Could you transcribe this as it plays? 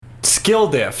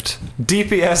Skill diffed.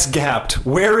 DPS gapped.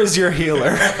 Where is your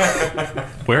healer?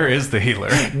 Where is the healer?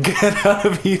 Get out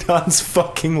of Hedon's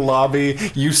fucking lobby,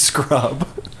 you scrub.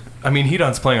 I mean,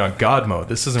 Hedon's playing on God mode.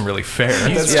 This isn't really fair.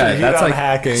 That's Yeah, true. that's Hedon like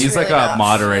hacking. He's like really a not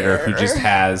moderator fair. who just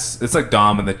has. It's like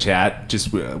Dom in the chat.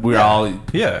 Just we're all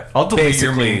Yeah, I'll delete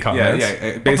your basically mean comments.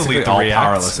 Yeah, I'll basically delete the all reacts.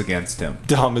 powerless against him.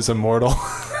 Dom is immortal.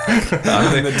 I'm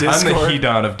the the Discord.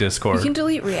 Hedon of You Discord. can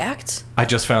delete React. I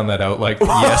just found that out like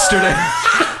yesterday.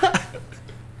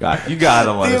 God, you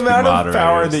gotta let The us be amount of moderators.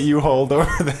 power that you hold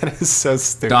over that is so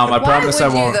stupid. Dom, I Why promise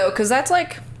would I won't. you though? Because that's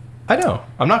like I know.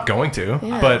 I'm not going to,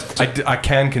 Yeah. but I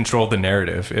can control the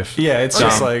narrative if yeah, it's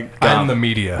just Dom. like I'm the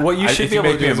media. what you should if be you able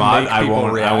to make do me a is mod, make I people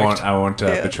won't. react. I won't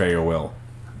Yeah. betray your will.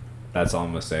 That's all I'm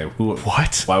gonna say.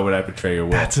 What? Why would I betray your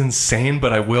will? That's insane,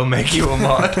 but I will make you a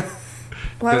mod.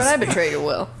 why would I betray your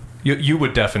will? You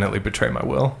would definitely betray my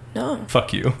will. No,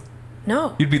 Fuck you.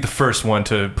 no. You'd be the first one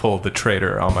to pull the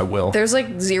traitor on my will. There's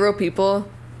like 0 people.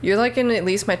 You're like in at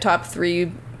least my top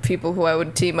 3 people who I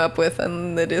would team up with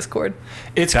on the Discord.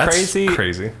 It's That's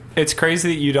crazy. It's crazy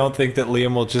that you don't think that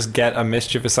Liam will just get a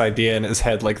mischievous idea in his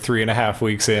head like 3.5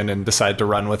 weeks in and decide to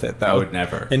run with it, though. I would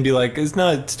never. And be like, it's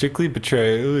not strictly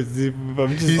betrayal.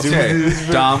 I'm just doing Okay, this.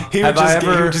 Dom. He would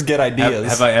just get ideas.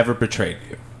 Have I ever betrayed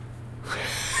you?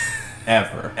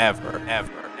 Ever. Ever. Have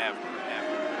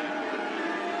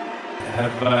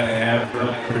I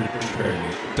ever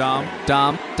betrayed you? Dom.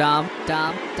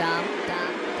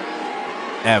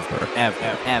 Ever.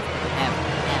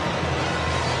 Ever.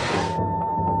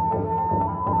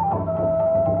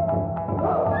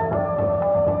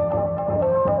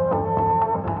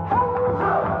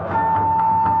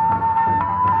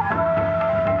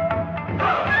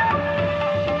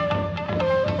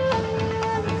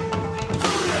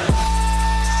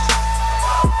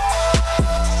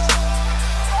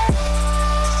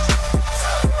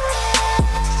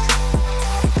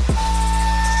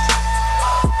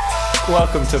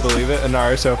 Welcome to Believe It, a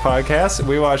Naruto podcast.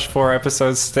 We watched 4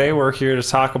 episodes today. We're here to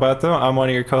talk about them. I'm one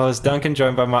of your co-hosts, Duncan,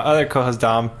 joined by my other co-host,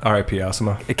 Dom, R.I.P.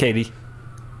 Asuma. Katie,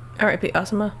 R.I.P.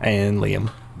 Asuma. and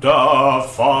Liam.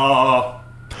 Dafa.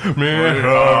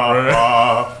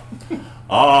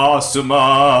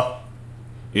 Asuma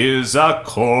is a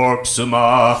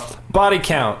corpsuma. Body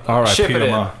count. R.I.P. Ship it in.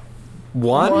 Ama.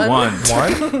 One? One. One.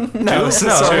 No,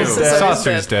 Sasori's dead.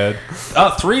 Sasuke's dead.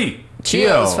 3.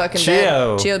 Chio's fucking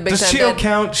dead. Chio big Does time Chio dead.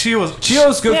 count?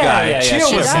 Chio's good Yeah, guy. yeah, yeah. Chio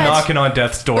she was died. knocking on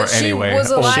death's door But she anyway.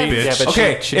 was Old alive. bitch. Yeah, but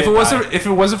Okay, she if did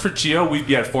it wasn't for Chio, we'd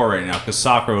be at 4 right now because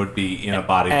Sakura would be in a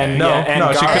body And bag. No, yeah, and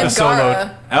no, she Gaara. could have And soloed.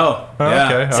 Gaara. Oh, Oh,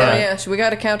 yeah. okay, So alright. yeah, we got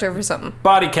to count over something.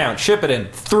 Body count. Ship it in.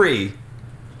 3.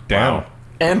 Damn. Wow.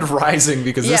 And rising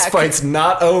because this Yeah, fight's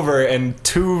not over and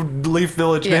 2 Leaf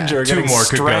Village Yeah. Ninja are 2 getting more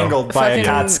could go. strangled by Fucking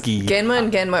Akatsuki. Genma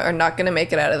and Genma are not going to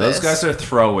make it out of Those this. guys are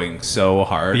throwing so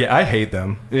hard. Yeah, I hate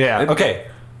them. Yeah. Okay.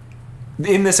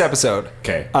 In this episode,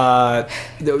 Okay.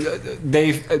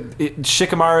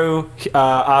 Shikamaru,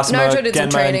 Asuma, Naruto did some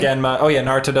Genma, training. and Genma. Oh yeah,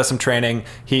 Naruto does some training.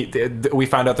 We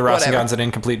find out the Whatever. Rasengan's an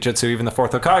incomplete jutsu. Even the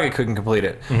 4th Hokage couldn't complete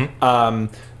it.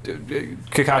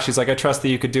 Kakashi's like, I trust that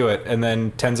you could do it. And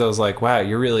then Tenzo's like, wow,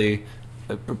 you're really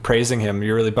praising him.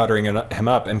 You're really buttering him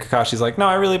up. And Kakashi's like, no,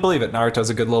 I really believe it. Naruto's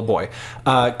a good little boy.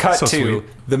 Cut So to sweet.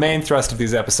 the main thrust of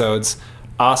these episodes.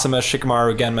 Asuma,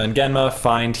 Shikamaru, Genma, and Genma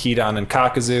find Hidan and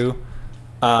Kakuzu.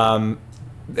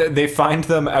 They find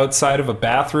them outside of a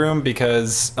bathroom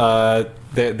because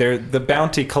the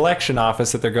bounty collection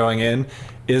office that they're going in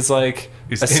is like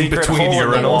Is a in secret between hole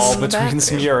in the urinals. wall In the between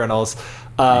some bathroom. urinals.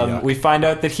 Yeah. We find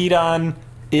out that Hidan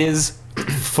is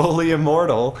fully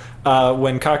immortal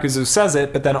when Kakuzu says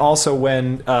it, but then also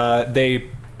when they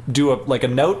do a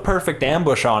note perfect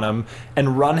ambush on him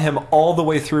and run him all the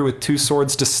way through with 2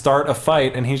 swords to start a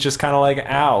fight, and he's just kind of like,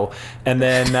 ow. And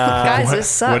then Guys, What- this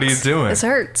sucks. what are you doing? This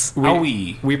hurts.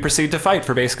 we proceed to fight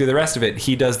for basically the rest of it.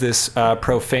 He does this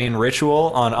profane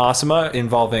ritual on Asuma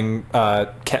involving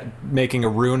making a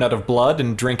rune out of blood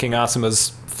and drinking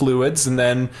Asuma's fluids, and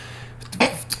then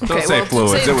Don't say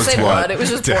fluids. It was say blood. It was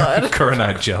just blood.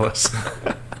 Kurenai jealous.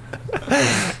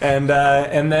 and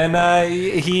then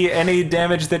any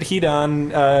damage that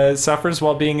Hidan suffers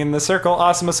while being in the circle,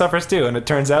 Asuma suffers too, and it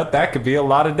turns out that could be a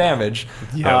lot of damage.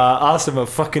 Yep. Asuma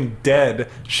fucking dead.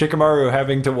 Shikamaru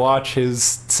having to watch his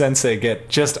sensei get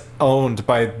just owned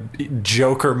by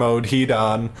Joker mode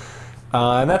Hidan,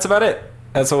 and that's about it.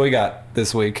 That's what we got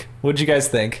this week. What'd you guys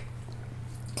think?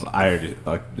 I already,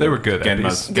 They were good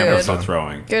Genma's Good. still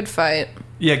throwing. Good fight.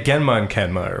 Yeah, Genma and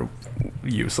Kenma are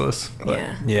useless. But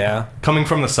Yeah. Yeah. coming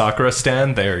from the Sakura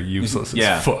stand, they are useless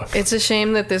Yeah. as fuck. It's a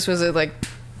shame that this was a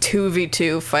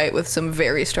 2v2 fight with some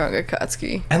very strong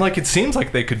Akatsuki. And it seems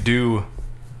like they could do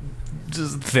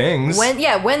just things. When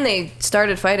they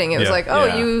started fighting, it was Yeah. like,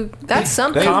 oh, that's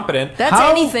something. Competent. That's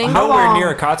anything. Nowhere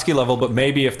near Akatsuki level, but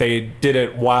maybe if they did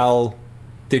it while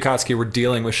the Akatsuki were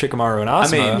dealing with Shikamaru and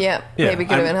Asuma. Yeah, maybe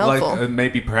could have been helpful. Like,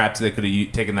 maybe perhaps they could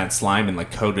have taken that slime and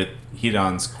like coated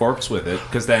Hidan's corpse with it,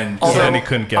 because then So then he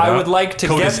couldn't get I up. would like to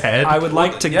Coat get his head. I would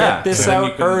like to Yeah, get this so then you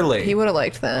out can- early. He would have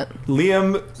liked that.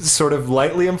 Liam sort of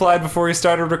lightly implied before he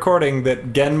started recording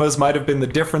that Genma's might have been the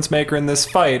difference maker in this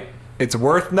fight. It's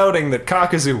worth noting that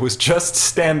Kakuzu was just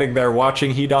standing there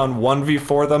watching Hidan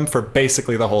 1v4 them for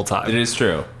basically the whole it time. is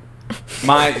true.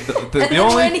 The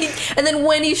only And then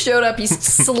when he showed up, he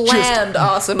slammed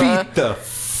Asuma Beat the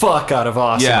fuck out of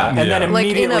Asuma, Yeah. and then Like,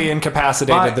 immediately in a-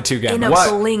 incapacitated the two in a Genmas.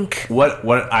 blink.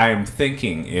 what I'm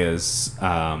thinking is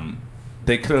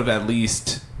they could have at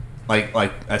least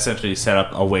like essentially set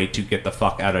up a way to get the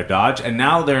fuck out of Dodge, and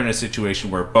now they're in a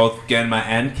situation where both Genma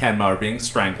and Kenma are being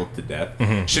strangled to death.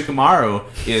 Shikamaru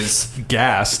is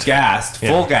gassed.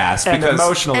 full gassed, And because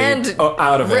emotionally And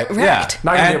out of it. wrecked.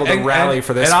 Not gonna be able to rally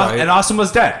for this fight. And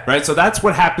Asuma's dead, right? So that's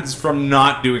what happens from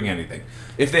not doing anything.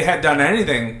 If they had done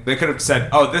anything, they could have said,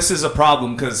 "Oh, this is a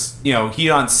problem because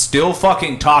Hidan's still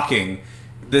fucking talking.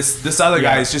 This other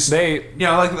guy is just they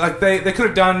could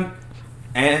have done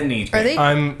anything." Are they?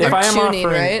 I'm- they're If I am tuning,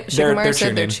 offering, right? they're Shikamaru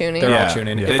said they're tuning. tuning. They're Yeah. all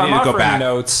tuning. Yeah. If They I'm need to go offering back.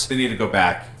 notes, They need to go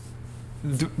back.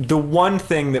 the one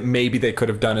thing that maybe they could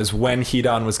have done is when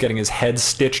Hidan was getting his head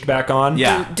stitched back on.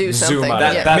 Yeah. Do Zoom something.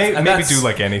 out. Yeah. Maybe do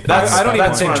like anything. I don't even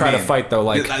that's think what I try to mean. fight though.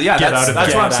 Like Yeah, get that's out of what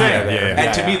there. I'm Get saying. out of there.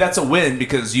 And to Yeah. me, that's a win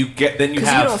because you have Because you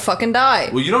don't fucking die.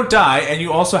 well, you don't die, and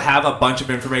you also have a bunch of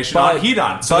information on But-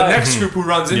 Hidan. So the but- next group who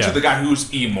runs into Yeah. the guy who's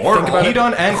immortal. Think about it.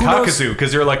 Hidan and Who knows? Kakuzu,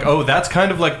 because you're like, oh, that's kind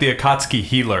of like the Akatsuki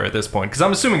healer at this point. Because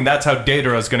I'm assuming that's how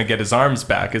Datara's going to get his arms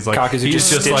back. Is like Kakuzu he's just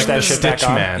just stitched like that a shit back stitch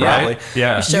on, man, probably. right?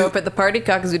 Yeah. You show up at the party,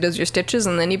 Kakuzu does your stitches,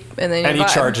 and then you and he vibe.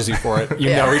 charges you for it. You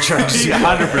Yeah. know he charges you.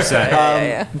 100%.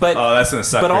 Yeah. But Oh, that's gonna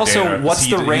suck But for also, Dana, 'cause what's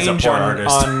the he's a range porn on,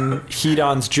 artist. on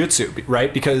Hidan's jutsu,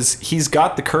 right? Because he's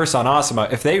got the curse on Asuma.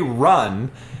 If they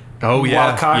run, Oh yeah.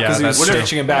 while Kakuzu's that's true.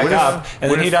 stitching him back what if- up, and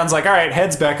then what if- Hidan's like, "All right,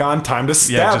 head's back on. Time to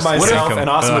stab just- what if- myself," and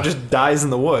Asuma Ugh. just dies in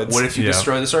the woods. What if you Yeah.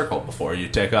 destroy the circle before you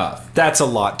take off? That's a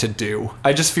lot to do.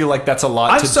 I just feel like that's a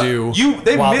lot to do.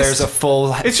 they while missed- there's a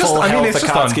full, It's just- full I mean, health it's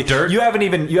just on Akatsuki. dirt. You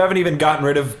haven't even gotten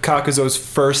rid of Kakuzo's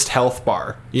first health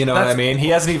bar. You know what I That's- mean? He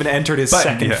hasn't even entered his But-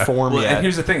 second yeah. form Well, yet. and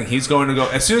here's the thing: he's going to go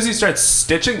as soon as he starts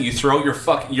stitching. You throw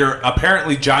your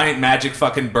apparently giant magic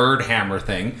fucking bird hammer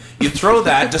thing. You throw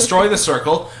that, destroy the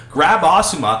circle, grab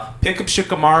Asuma, pick up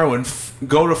Shikamaru, and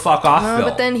go to fuck off. No,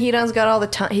 but then Hidan's got all the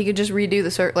time. He could just redo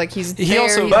the circle. Like he's there,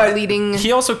 he's bleeding.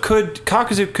 He also could.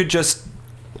 Kakuzu could just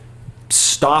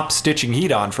stop stitching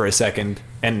Hidan for a second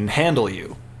and handle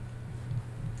you.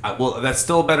 well, that's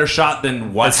still a better shot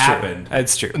than what That's happened. True.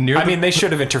 That's true. Near I the- mean, they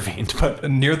should have intervened, but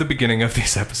Near the beginning of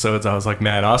these episodes, I was like,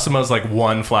 man, Asuma's like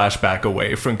one flashback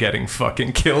away from getting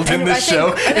fucking killed in And this I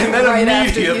show. think And then right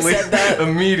after you said that.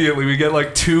 immediately we get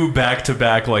like two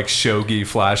back-to-back like shogi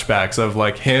flashbacks of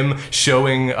like him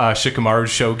showing Shikamaru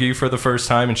shogi for the first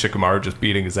time and Shikamaru just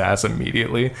beating his ass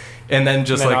immediately. And then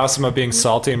just and like, Asuma being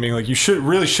salty and being like, "You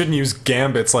shouldn't use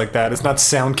gambits like that. It's not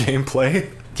sound gameplay."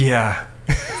 yeah.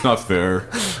 It's not fair.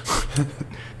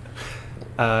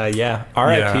 Yeah.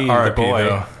 R.I.P. Yeah, the boy.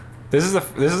 though. This is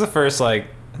the first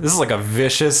this is like a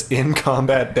vicious in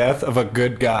combat death of a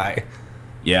good guy.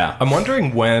 Yeah. I'm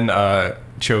wondering when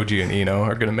Choji and Ino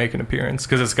are going to make an appearance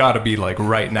because it's got to be like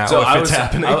right now So if it's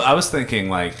happening. I was thinking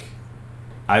like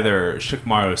either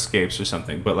Shikamaru escapes or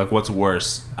something, but like what's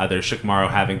worse, either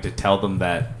Shikamaru having to tell them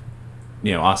that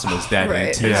Asuma's dead, Right. and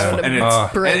it's Yeah. and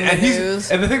it's Bring the he's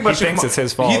news. and the thing about He thinks Shikamaru- it's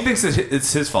his fault. He thinks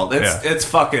it's his fault. It's Yeah. it's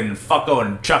fucking Fucko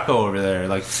and Chucko over there.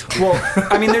 Like Well,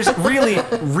 I mean, there's really,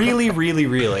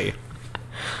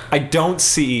 I don't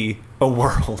see a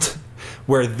world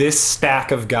where this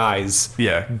stack of guys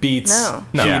Yeah. beats No.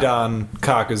 No. Hidan,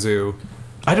 Kakuzu.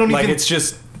 I don't Like, even. it's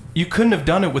just You couldn't have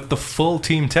done it with the full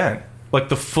Team 10. Like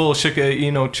the full Shika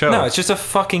Ino Cho. no, it's just a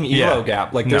fucking elo Yeah.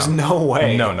 gap. Like, there's no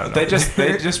way. No. they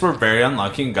just were very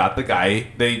unlucky and got the guy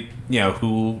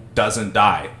who doesn't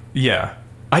die. Yeah.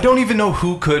 I don't even know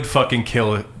who could fucking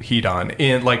kill Hidan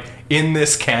in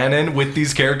this canon with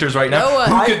these characters right now. No one.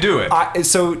 Who could do it?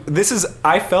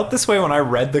 I felt this way when I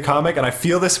read the comic, and I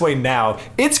feel this way now.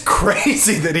 It's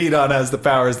crazy that Hidan has the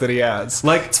powers that he has.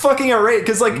 Like- it's fucking outrageous.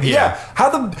 Because, like, Yeah.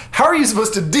 how are you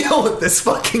supposed to deal with this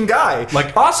fucking guy?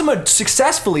 Like- Asuma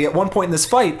successfully at one point in this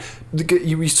fight,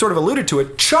 you sort of alluded to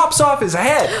it, chops off his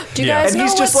head. Do you Yeah. guys And know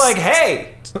he's just what's- like, hey.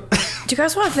 Do you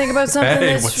guys want to think about something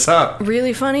Hey, that's what's up?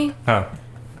 really funny? Huh.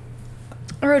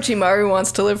 Orochimaru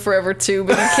wants to live forever too,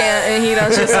 but he can't, and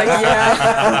Hidan's just like,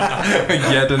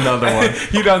 yeah. Yet another one.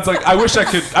 Hidan's like, I wish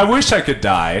I could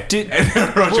die. And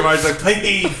Orochimaru's like,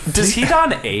 please. Does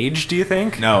Hidan age, do you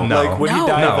think? No. Like, would No. he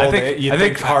die No. of I old think- age? You I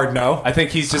think think- hard no? I think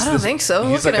he's just. I don't think so.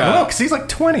 He's Look like at him. No, because he's like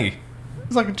 20.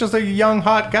 He's like just a young,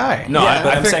 hot guy. No, Yeah,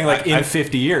 but I I'm think- saying, like, in I-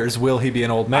 50 years, will he be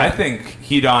an old man? I think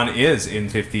Hidan is in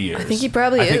 50 years. I think he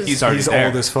probably I think is. he's already he's there.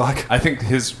 old as fuck. I think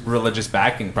his religious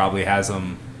backing probably has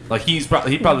him. Like he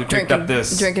probably picked up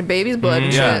this. drinking baby's blood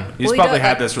and Yeah, shit. he's Well, he probably does-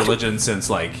 had this religion since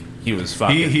like he was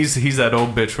fucking. He's that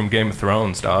old bitch from Game of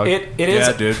Thrones, dog. It is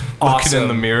Yeah, dude. awesome Looking in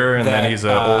the mirror, and that, then he's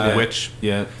an old witch.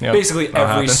 yeah. Yep. Basically, That'll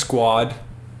every happen. squad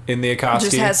in the Akatsuki.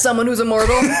 just has someone who's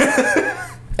immortal.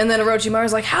 And then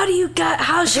Orochimaru's like, how can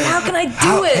I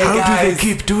do it? How do they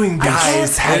keep doing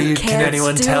Guys, how do you, can can't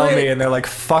anyone do tell it. me? And they're like,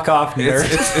 fuck off, nerd.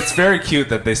 It's very cute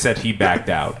that they said he backed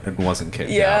out and wasn't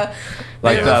kicked Yeah. out.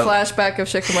 Like Like the the- flashback of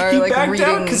Shikamaru He like backed reading.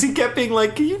 out because he kept being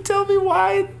like, can you tell me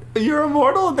why you're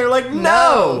immortal? And they're like,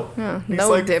 no. No. He's No,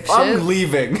 like, dipshit. I'm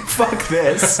leaving. Fuck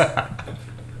this.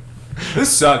 This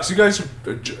sucks. You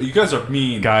guys are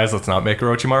mean. Guys, let's not make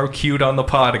Orochimaru cute on the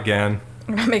pod again.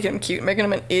 I'm not making him cute, making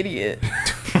him an idiot.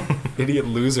 Idiot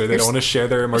loser. They don't want to share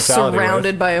their immortality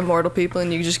Surrounded by immortal people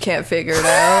and you just can't figure it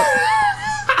out.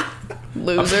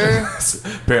 Loser.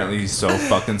 Apparently he's so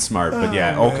fucking smart. But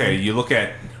yeah, okay. You look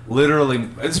at literally,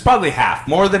 it's probably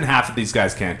more than half of these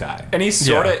guys can't die. And he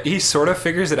sort of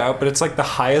figures it out, but it's like the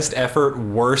highest effort,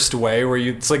 worst way where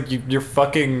it's like your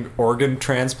fucking organ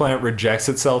transplant rejects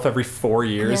itself every 4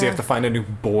 years. You Yeah. have to find a new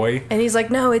boy. And he's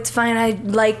like, no, it's fine. I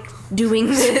like doing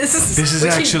this. This is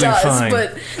Which actually he does, fine.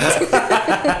 But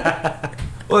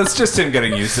Well, it's just him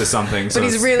getting used to something. So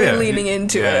he's it's- really yeah, leaning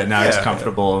into yeah, it. now he's Yeah.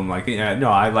 comfortable and like, yeah, no,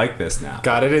 I like this now.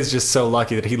 God, it is just so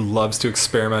lucky that he loves to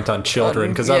experiment on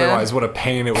children, because Yeah. otherwise, what a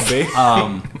pain it would be.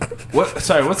 What's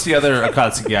the other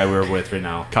Akatsuki guy we're with right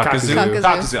now? Kakuzu. Kakuzu.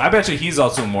 Kakuzu. I bet you he's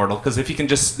also immortal because if he can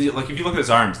just like if you look at his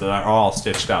arms, they're all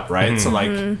stitched up, right? So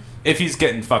like if he's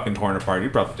getting fucking torn apart,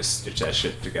 he'd probably just stitch that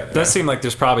shit together. It does seem like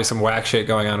there's probably some whack shit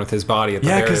going on with his body at the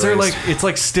Yeah, very because they're least. like it's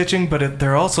like stitching, but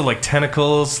they're also like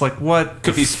tentacles. Like what?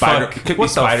 Could the be spider- fuck- could be what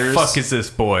spiders. the fuck is this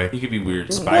boy? He could be weird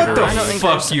What spider. the I don't think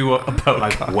fuck there's- you about?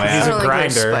 like Kakuzu? I web. don't think there's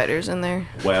grinder. spiders in there.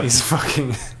 web.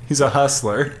 he's a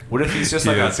hustler. What if he's just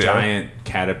He like is, a yeah. giant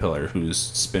caterpillar who's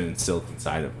spinning silk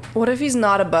inside of him? What if he's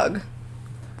not a bug?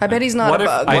 I bet he's not What a if,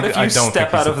 bug. what if I you don't step think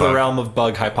he's out a of the bug. realm of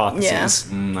bug hypotheses?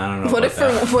 I don't know. What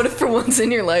about if for once in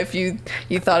your life you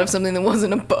thought of something that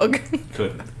wasn't a bug?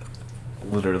 couldn't?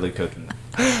 Literally couldn't.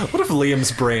 What if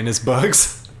Liam's brain is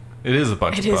bugs? It is a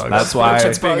bunch It of is bugs. That's why bunch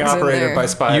It's of being bugs in operated there. by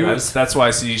spiders. That's why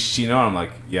Shino. I'm like,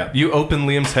 yeah. You open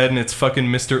Liam's head and it's fucking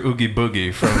Mr. Oogie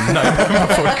Boogie from Nightmare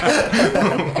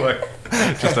Before.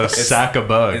 Like, just a sack of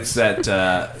bugs. It's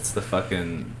that. It's the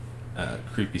fucking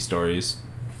creepy stories.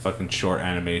 Fucking short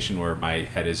animation where my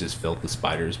head is just filled with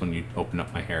spiders when you open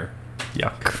up my hair. Yeah.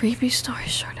 Creepy story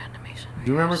short animation.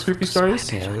 Do you remember creepy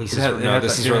stories? Yeah, this It is, had- it no, had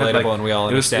this is it had, relatable, like- and we all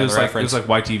it was, understand it was the like, reference. It was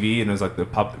like YTV, and it was like the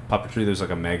puppetry. There's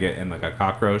like a maggot and like a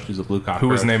cockroach. There's a blue cockroach. Who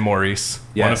was named Maurice? One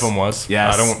Yes. of them was.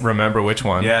 Yes. I don't remember which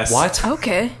one. Yes. What?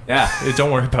 Okay. Yeah. Don't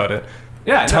worry about it.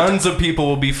 Yeah. no, Tons of people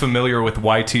will be familiar with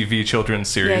YTV children's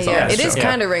Yeah, series. yeah. on this It is show.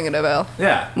 kind of ringing a bell.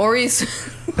 Yeah. Maurice.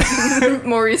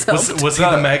 Maurice helped. Was he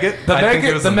the maggot? The I think he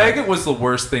maggot. was The maggot was the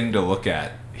worst thing to look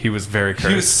at. He was very He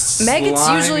cursed. was Maggots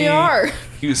slimy. usually are.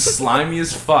 He was slimy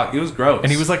as fuck. It was gross.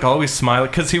 And he was like always smiling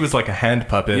because he was like a hand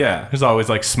puppet. Yeah. He was always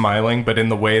like smiling, but in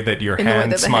the way that your In the way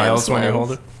hand that the hand smiles when you smiles.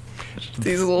 hold it.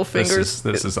 These little fingers.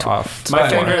 This is off. My Turn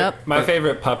it favorite, up. my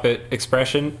favorite puppet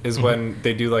expression is when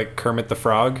they do like Kermit the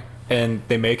Frog, and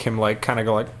they make him like kind of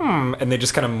go like and they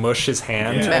just kind of mush his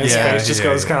hand, Yeah. and his Yeah, face just yeah,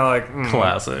 goes yeah. kind of like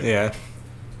Classic. Yeah,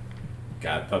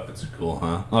 God, puppets are cool,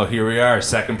 huh? Oh, here we are.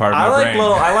 Second part of my I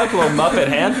like brain. little Muppet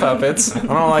hand puppets. I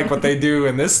don't like what they do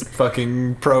in this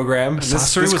fucking program. This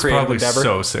Sasori was creative probably endeavor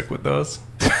so sick with those.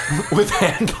 with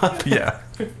hand puppets. Yeah.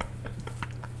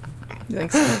 You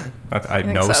think so? I think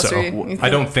know so. Sasori- you I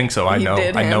don't think so. I He know.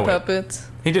 did I know hand it. puppets.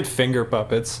 He did finger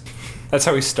puppets. That's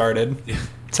how he started.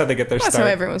 That's how they get their That's start.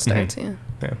 how everyone starts, yeah.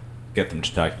 Yeah. Get them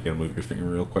to talk. You gotta move your finger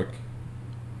real quick.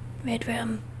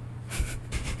 Midram.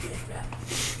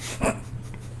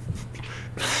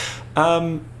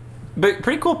 But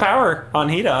pretty cool power on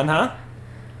Hidan, huh?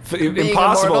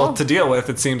 Impossible immortal? to deal with,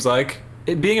 it seems like.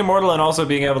 Being immortal and also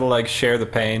being able to like share the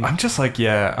pain. I'm just like,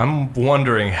 yeah, I'm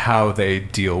wondering how they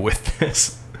deal with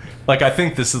this. Like, I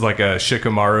think this is like a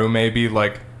Shikamaru maybe,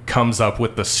 like, comes up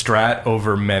with the strat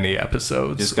over many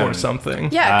episodes Just or gonna- something.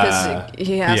 Yeah, because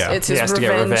he has. yeah. It's He his has to get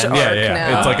revenge revenge. arc Yeah.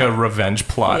 now. It's like a revenge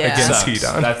plot Yeah. against Sucks.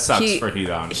 Hedon. That sucks He- for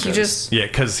Hedon. he just Yeah,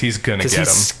 because he's gonna Because get he's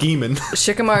him. scheming.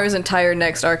 Shikamaru's entire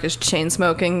next arc is chain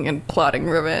smoking and plotting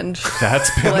revenge. That's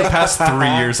been the Like- past 3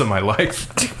 years of my life.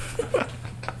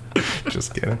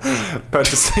 Just kidding. About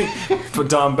to say, but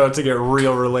Dom about to get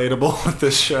real relatable with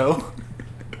this show.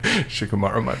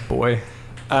 Shikamaru, my boy.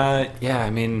 Yeah, I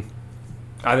mean,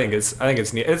 I think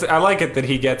it's neat. I like it that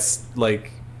he gets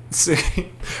like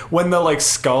when the like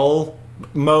skull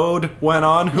mode went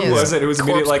on. Who Yeah. was it? It was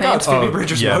immediately like, Corpse oh, it's Phoebe Oh,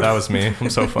 Bridgers yeah, mode. that was me. I'm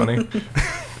so funny.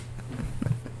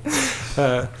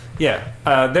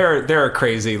 They're a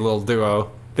crazy little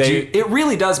duo. It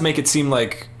really does make it seem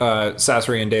like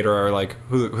Sasori and Data are like,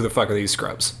 who the fuck are these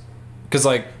scrubs? Because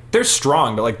like they're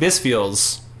strong, but like this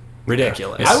feels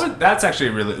ridiculous. That's actually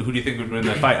really. Who do you think would win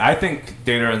that fight? I think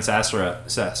Data and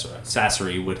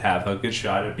Sasori would have a good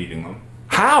shot at beating them.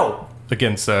 How?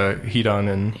 Against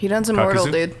Hedon and He done's immortal,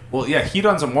 Kakuzu? dude. Well, yeah,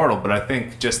 Hedon's immortal, but I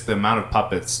think just the amount of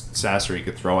puppets Sasori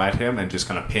could throw at him and just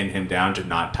kind of pin him down to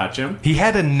not touch him. He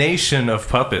had a nation of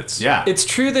puppets. Yeah, It's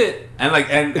true that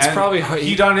and it's probably how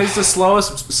Hedon is the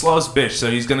slowest bitch,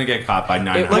 so he's gonna get caught by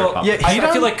 900 well, puppets. yeah, I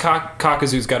Hedon- feel like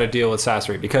Kakuzu's got to deal with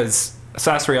Sasori because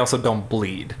Sasori also don't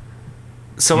bleed.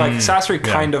 So like Sasori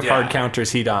kind of Yeah. hard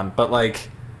counters Hedon, but like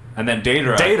And then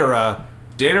Datara.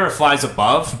 Datara flies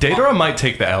above. Datara might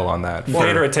take the L on that.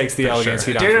 Datara takes the L sure. against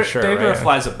Hedon for sure. Datara Right?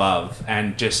 flies above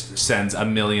and just sends a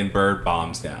million bird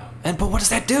bombs down. But what does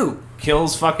that do?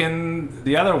 Kills fucking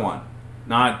the other one,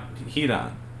 not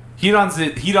Hedon.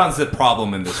 Hedon's the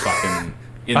problem in this fucking.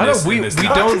 We don't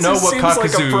know what seems like a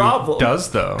Kakuzu problem. does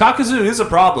though. Kakuzu is a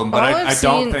problem, but All I I've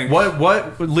don't seen- think What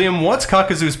Liam? What's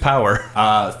Kakuzu's power?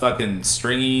 fucking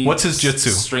stringy. What's his jutsu?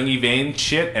 Stringy vein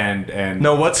shit and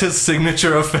No, what's his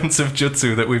signature offensive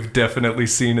jutsu that we've definitely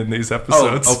seen in these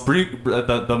episodes?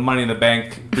 the Money in the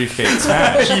Bank briefcase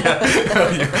smash.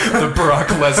 The Brock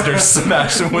Lesnar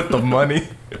smashing with the money.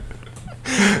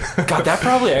 God, that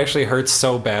probably actually hurts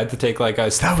so bad to take like a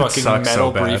That would fucking suck so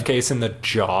metal bad. briefcase in the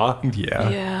jaw. Yeah.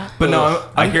 Yeah. But no,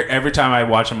 I hear every time I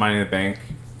watch a Money in the Bank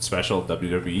special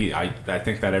WWE, I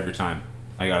think that every time.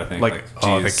 I gotta think like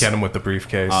oh, they geez. get him with the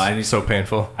briefcase. I need- so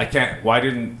painful. I can't.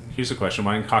 Here's a question: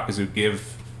 why didn't Kakuzu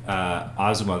give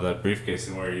Azuma the briefcase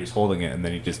and where he was holding it, and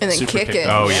then he just And then super kick kicked it.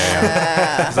 Oh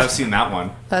yeah. Because I've seen that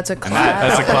one. That's a that- classic.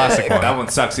 That's a classic one. That one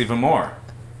sucks even more.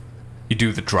 You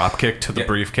do the drop kick to the Yeah,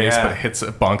 briefcase, yeah. but it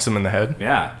bonks him in the head.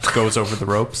 Yeah, Goes over the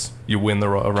ropes. You win the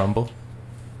Rumble.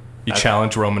 You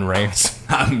challenge Roman Reigns.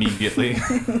 immediately,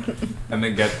 and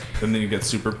then you get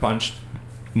super punched.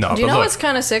 No, Do you but know look, what's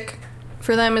kind of sick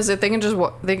for them is that they can just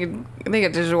they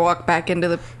could just walk back into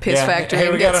the piss Yeah. factory Hey,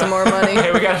 and we get gotta- some more money.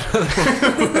 Hey, we got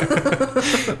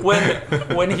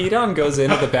when Hedon goes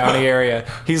into the bounty area,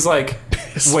 he's like,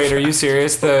 "Wait, are you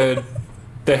serious?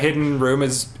 The hidden room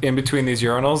is in between these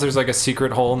urinals. There's like a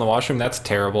secret hole in the washroom. That's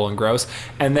terrible and gross."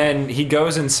 And then he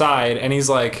goes inside and he's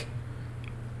like,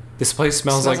 "This place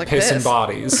smells like piss and piss.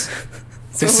 bodies.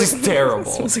 This Smells is like- terrible."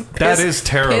 smells like that piss- is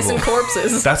terrible. Piss and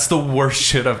corpses. That's the worst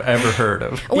shit I've ever heard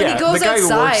of. When Yeah, he goes the guy who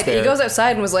works outside, he there- goes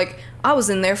outside and was like, "I was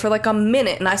in there for like a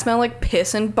minute and I smell like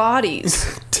piss and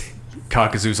bodies."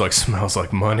 Kakuzu's like smells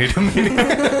like money to me.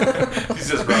 He's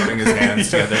just rubbing his hands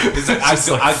together. He's like, Just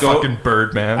like fucking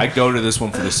Birdman. I go to this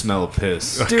one for the smell of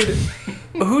piss. Dude,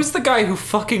 who's the guy who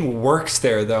fucking works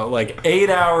there though? Like 8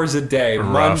 hours a day,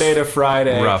 Monday to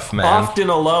Friday. Rough, man. Often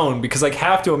alone, because like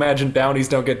have to imagine bounties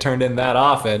don't get turned in that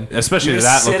often. Especially You're to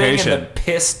that just sitting location. in the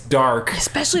piss dark.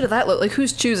 Especially to that look. Like,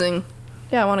 who's choosing?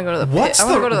 Yeah, I want to go to the What's piss. I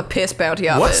want to the- go to the piss bounty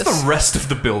What's office. the rest of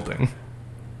the building?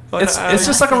 It's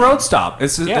just like a road stop.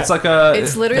 It's Yeah. it's like a.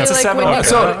 It's literally It's a like when you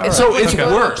 7-Eleven. go, it's So like when it's you go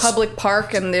to a worse. public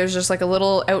park and there's just like a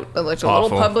little little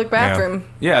Awful. public Yeah. bathroom.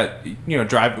 Yeah,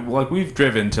 drive like we've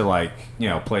driven to like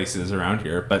places around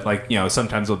here, but like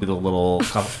sometimes there'll be the little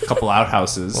couple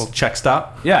outhouses. Little check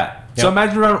stop. Yeah. So Yep.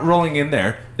 imagine rolling in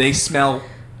there. They smell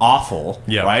awful.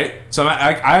 Yep. Right. So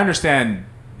I understand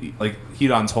like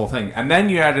Hedon's whole thing, and then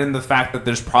you add in the fact that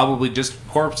there's probably just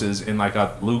corpses in like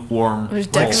a lukewarm. There's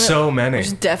hole. Like so many.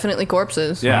 There's definitely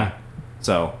corpses. Yeah.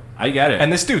 So I get it.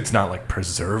 And this dude's not like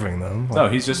preserving them. no,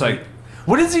 he's just like,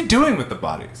 what is he doing with the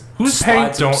bodies? Who's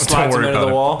paying? Slides don't worry him into about the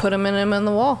it. wall. Put him in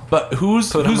the wall. But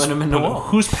who's Put him in the wall.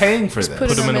 Who's paying for this? Put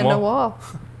him him in in the the wall.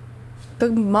 The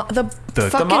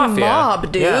fucking Mafia.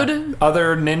 mob, dude. Yeah.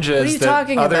 Other ninjas. What are you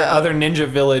talking other, about? Other ninja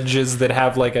villages that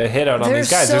have like a hit out on There's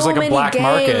these guys. so There's like a many black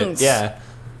market. gangs. Yeah.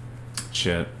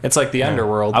 shit. It's like the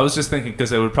underworld. I was just thinking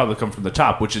because it would probably come from the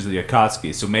top, which is the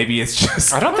Akatsuki. So maybe it's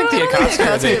just. I don't think the Akatsuki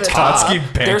are the Akatsuki top.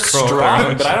 Akatsuki They're bankroll strong,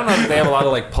 their but I don't know if they have a lot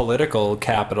of like political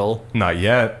capital. Not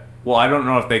yet. Well, I don't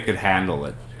know if they could handle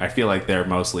it. I feel like they're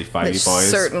mostly They fighty boys.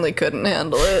 certainly couldn't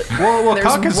handle it. Well, There's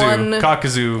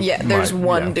Kakuzu. Yeah, there's might,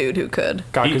 one yeah. dude who could.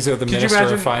 Kakuzu, the Could you Minister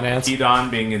imagine of Finance.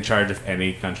 Hidan being in charge of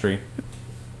any country?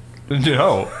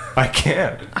 No, I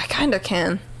can't. I kind of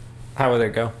can. How would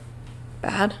it go?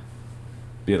 Bad.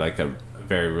 Be like a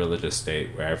very religious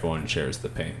state where everyone shares the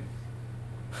pain.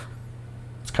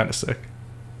 It's kind of sick.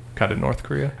 Kind of North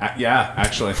Korea. Yeah,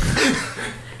 actually.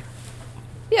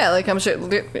 Yeah, like I'm sure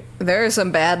there are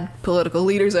some bad political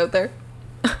leaders out there.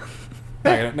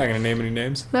 Not gonna name any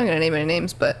names. Not gonna name any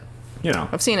names, but You know,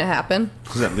 I've seen it happen.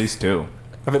 there's at least two.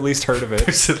 I've at least heard of it.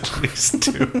 There's at least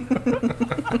two.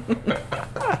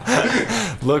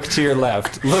 Look to your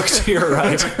left. Look to your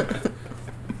right.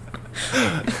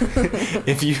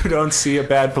 If you don't see a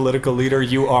bad political leader,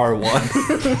 you are one.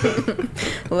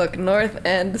 Look north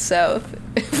and south.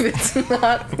 If it's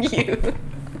not you.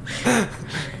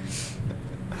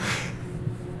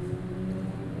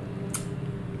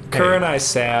 Kurenai's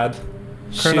sad.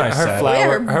 Kurenai's her sad.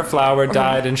 flower, Yeah, her flower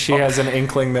died, and she has an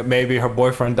inkling that maybe her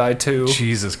boyfriend died too.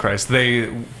 Jesus Christ,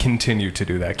 they continue to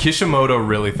do that. Kishimoto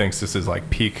really thinks this is like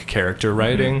peak character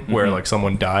writing, where like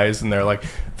someone dies and they're like,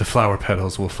 the flower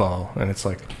petals will fall, and it's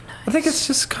like, I think it's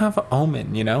just kind of an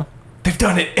omen, you know. they've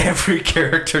done it every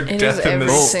character It death is in every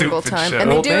this single stupid time. show. And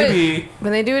they Well, do it maybe-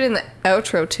 when they do it in the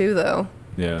outro too though.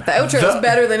 Yeah. The outro The- is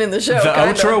better than in the show. The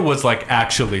kinda. outro was like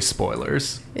actually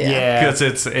spoilers Yeah. because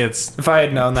it's If I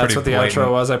had known that's Pretty what the blatant.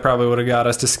 outro was, I probably would have got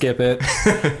us to skip it.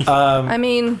 I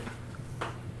mean,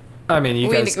 You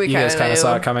We guys kinda kind knew. of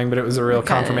saw it coming, but it was a real We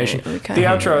kinda confirmation. knew. We The kinda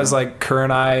outro knew. is like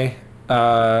Kurenai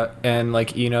and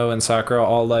like Ino and Sakura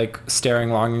all like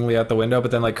staring longingly out the window,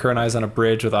 but then like Kurenai's on a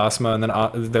bridge with Asuma, and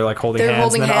then they're like holding they're hands,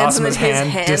 holding and then hands and Asuma's then his hand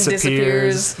hand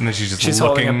disappears. and then she's just She's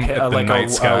looking holding at the like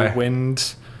night sky. a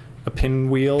wind, a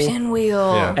pinwheel,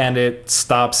 pinwheel. Yeah. and it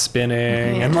stops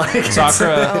spinning, and like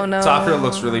Sakura, Oh, no. Sakura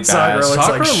looks really bad. Sakura looks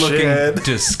Sakura like looking shit.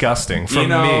 disgusting from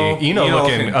Ino- me. Ino Ino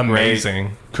looking looking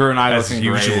amazing Kurenai as looking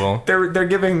great. usual. They're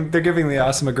giving the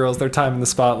Asuma girls their time in the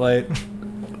spotlight.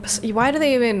 Why do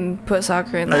they even put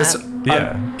Sakura in that?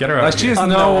 Yeah, get her out. Like of she here. has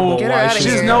Unknowable no, Get her outta she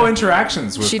has here. no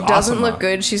interactions with. She doesn't Asuma. look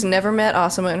good. She's never met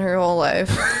Asuma in her whole life.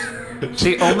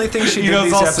 The only thing she did Ino's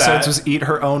these all episodes sad. was eat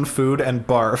her own food and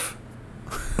barf.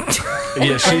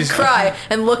 Yeah, And she's cry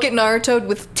and look at Naruto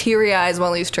with teary eyes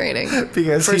while he's training.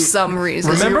 Because For some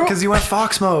reason. Remember- because you went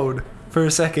fox mode for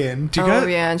a second. Do you Oh guys-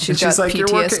 yeah, and she's And got you're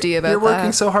PTSD about you're working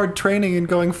that. so hard training and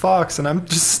going fox, and I'm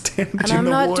just standing And in I'm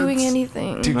the not woods. doing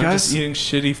anything. Do you I'm guys just eating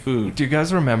shitty food. Do you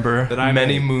guys remember That I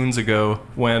many made. moons ago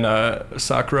when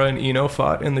Sakura and Ino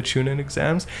fought in the Chunin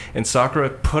exams, and Sakura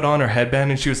put on her headband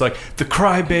and she was like, "The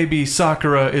crybaby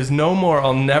Sakura is no more.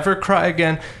 I'll never cry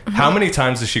again." How many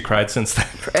times has she cried since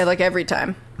then? Like every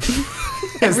time.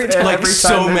 Every time. Like time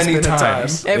so there's many been a time.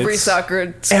 times. Every It's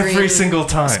Sakura screen, every single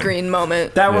time. screen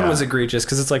moment. That one Yeah. was egregious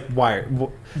because it's like, why?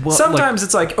 Well, Sometimes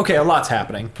it's like, okay, a lot's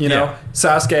happening. You know, Yeah.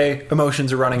 Sasuke,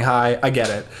 emotions are running high. I get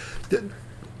it.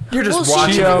 You're just Well,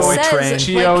 watching she a even boy says train. it.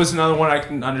 Chio Like- is another one I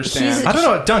can understand. I don't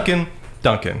know,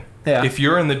 Duncan. Yeah. If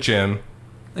you're in the gym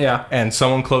Yeah. and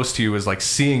someone close to you is like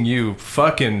seeing you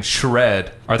fucking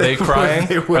shred, are they crying?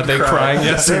 would Are they cry. crying?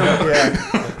 Yes or no?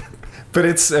 Yeah. But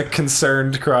it's a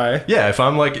concerned cry. Yeah, if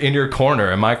I'm like in your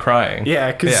corner, am I crying? Yeah,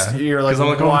 'cause you're like, 'Cause I'm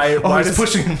like, why- oh, why he's does-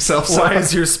 pushing himself so Why hard.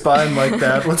 is your spine like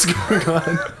that? What's going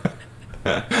on?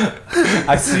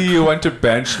 I see you went to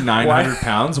bench 900 Why?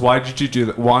 pounds. Why did you do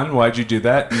that? One, why'd you do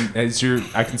that? And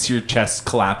I can see your chest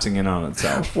collapsing in on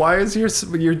itself. Why is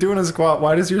you're doing a squat?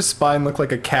 Why does your spine look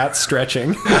like a cat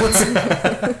stretching?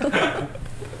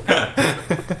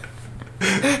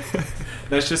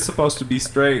 That's just supposed to be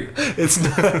straight. It's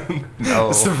not. No.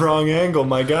 It's the wrong angle,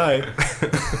 my guy.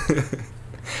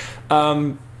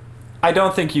 I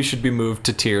don't think you should be moved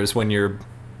to tears when your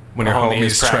When your homie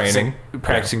homie's is practicing training.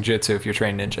 practicing jutsu. If you're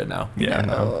trained ninja now, Yeah,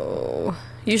 no. Oh,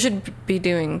 you should be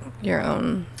doing your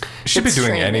own. Should be It's doing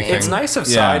training. anything. it's nice of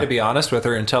Yeah. Sai to be honest with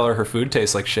her and tell her food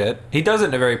tastes like shit. He does it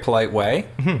in a very polite way,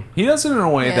 He does it in a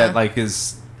way Yeah. that like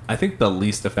is, I think, the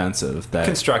least offensive. That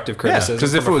constructive criticism.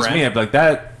 because if it from a was friend. me, I'd be like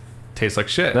that. Tastes like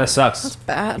shit. That sucks.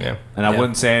 Bad. Yeah. And I Yeah.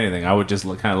 wouldn't say anything. I would just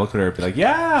kind of look at her and be like,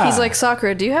 "Yeah." He's like,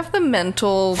 Sakura, do you have the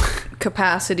mental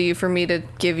capacity for me to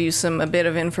give you a bit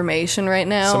of information right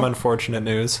now? Some unfortunate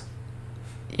news.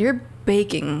 Your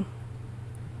baking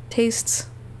tastes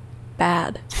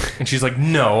bad. And she's like,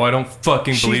 no, I don't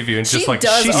fucking believe you. And She just like,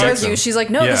 does she makes argue. them. She's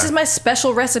like, no, this Yeah. is my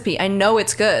special recipe. I know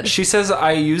it's good. She says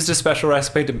I used a special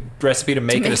recipe to make it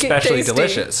make it especially tasty.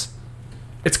 delicious.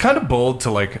 It's kind of bold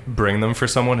to like bring them for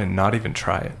someone and not even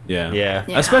try it. Yeah. Yeah.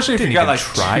 Yeah. Especially if you Didn't got even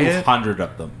like try it. 200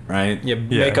 of them, right? You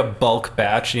Yeah. make a bulk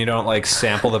batch and you don't like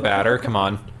sample the batter. Come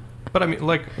on. But I mean,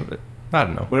 like, I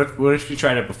don't know. What if you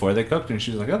tried it before they cooked and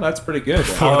she was like, oh, that's pretty good.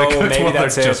 Before they cooked, maybe well,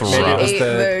 that's they're it. just Maybe raw. it was Ate the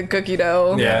the cookie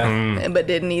dough. yeah. But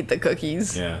didn't eat the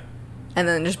cookies. Yeah. And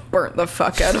then just burnt the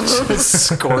fuck out of them.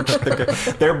 Scorched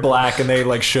the. They're black and they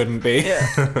like shouldn't be.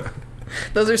 Yeah.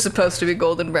 Those are supposed to be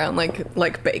golden brown,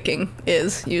 like baking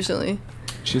is usually.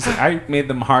 She's like, I made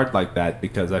them hard like that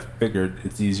because I figured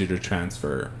it's easier to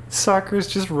transfer. Sakura's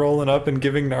just rolling up and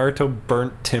giving Naruto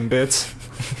burnt Timbits.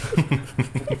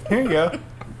 Here you go.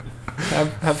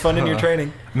 Have fun in your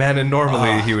training. Man, and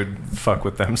normally he would fuck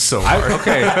with them so hard.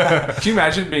 Okay. Can you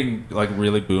imagine being like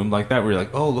really boomed like that? Where you're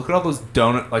like, oh, look at all those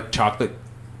donut, like chocolate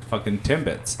fucking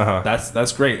Timbits. Uh-huh.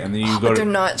 That's great. And then you go But they're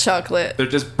to, not chocolate. they're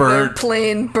just They're burnt.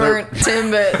 plain burnt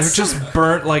Timbits. They're just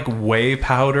burnt like whey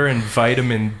powder and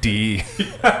vitamin D.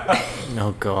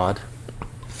 Oh God.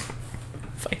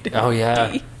 Vitamin Oh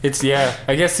yeah. D. It's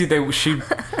I guess she.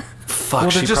 Fuck. Well,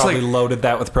 She they're just, probably like- loaded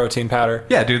that with protein powder.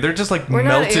 Yeah, dude, they're just like We're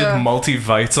not- melted yeah.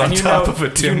 multivites on And top of a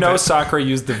Timbit. you know Sakura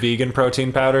used the vegan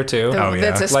protein powder too. Oh, yeah.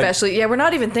 That's Like- especially. Yeah, we're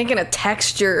not even thinking of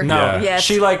texture. No, Yeah. Yet.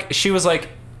 she was like,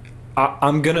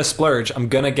 I'm gonna splurge. I'm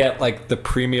gonna get like the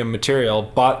premium material.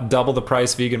 Bought double the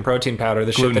price vegan protein powder.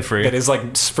 The shit Gluten-free. that is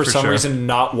like for some sure. reason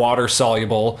not water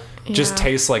soluble. Just Yeah.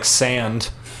 tastes like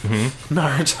sand. Mm-hmm.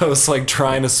 Naruto's like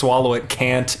trying to swallow it,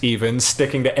 can't even,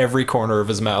 sticking to every corner of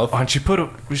his mouth. And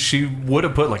she would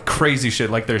have put like crazy shit.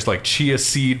 Like there's like chia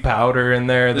seed powder in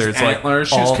there. There's like antlers.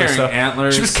 She was all this carrying stuff.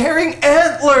 antlers. She was carrying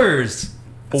antlers.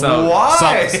 So-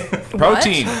 Why?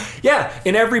 Protein. Yeah,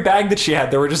 in every bag that she had,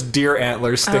 there were just deer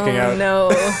antlers sticking Oh out. no,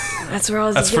 that's where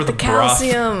all That's you for get the the broth.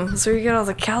 calcium. That's where you get all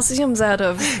the calciums out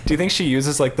of. Do you think she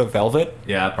uses like the velvet?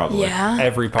 Yeah, probably. Yeah,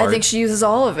 Every part. I think she uses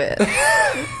all of it.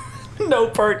 No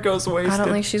part goes wasted. I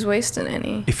don't think she's wasting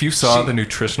any. If you saw the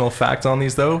nutritional fact on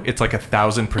these though, it's like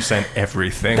 1,000%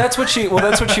 everything. That's what she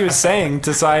was saying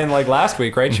to Cyan like last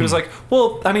week, right? She was like,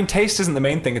 well, I mean, taste isn't the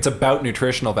main thing. It's about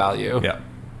nutritional value. yeah.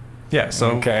 Yeah,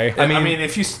 so Okay. I mean,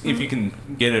 if you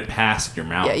can get it past your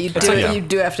mouth, Yeah, you It's do. like- You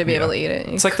do have to be able to eat it.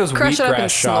 It's like those crush it up wheatgrass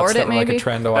and shots snort that it, were like maybe. a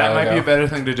trend a while that might ago. be a better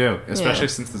thing to do, especially Yeah.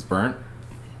 since it's burnt.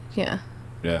 Yeah.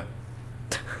 Yeah.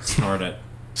 Snort it.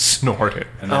 snort it.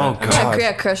 And then, Oh, and God. then-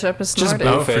 Yeah, crush it up and snort it. boof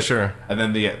Oh, for it. sure. And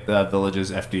then the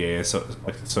village's FDA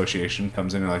association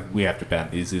comes in and like, we have to ban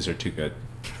these. These are too good.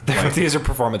 These are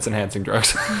performance enhancing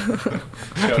drugs.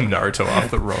 Naruto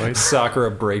off the roids. Sakura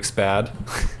breaks bad.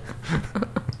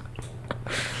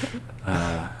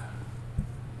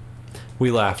 We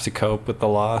laugh to cope with the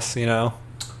loss, you know?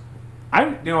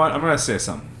 You know what? I'm gonna say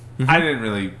something. I didn't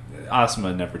really.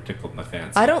 Asuma never tickled my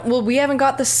fancy. I don't. Well, we haven't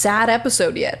got the sad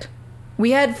episode yet.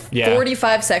 We had Yeah.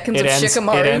 45 seconds It of ends- it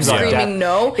Shikamaru ends on screaming death.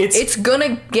 no. It's- It's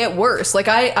gonna get worse. Like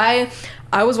I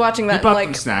was watching that and popped like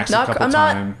them snacks a not, couple I'm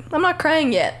times. not I'm not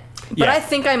crying yet. But Yeah. I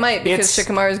think I might because It's-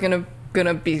 Shikamaru is gonna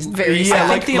be very Yeah, I sad.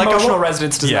 think the like, emotional I won't-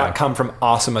 resonance does Yeah. not come from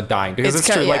Asuma dying because It's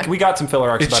it's true. yeah. Like we got some filler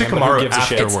arcs It's about him, but who Shikamaru gives a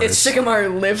shit? afterwards. It's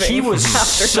Shikamaru living. He was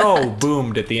after so that.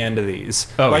 boomed at the end of these.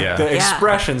 Oh, like yeah. the Yeah.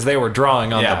 expressions they were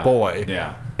drawing on yeah. the boy.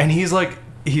 Yeah. And he's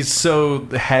so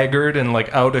haggard and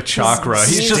like out of chakra.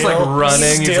 He's just like Still- running.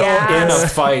 He's Still like, in Yes. a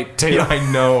fight too. yeah, I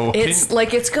know. It's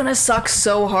like it's gonna suck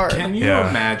so hard. Can you Yeah.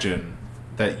 imagine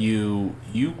that you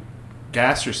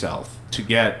gas yourself to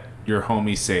get your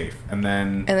homie safe, and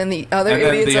then And then the other and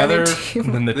then idiots the on other- your team.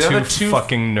 And then the the other two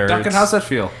fucking nerds. Duncan, how's that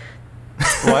feel?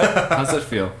 What? How's that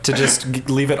feel? To just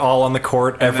leave it all on the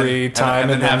court every then- time, and and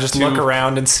then then have just two- look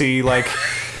around and see like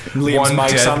Liam's One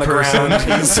mic's dead on the person. ground.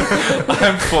 He's,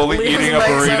 I'm fully Liam's eating a mic's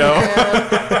on the burrito.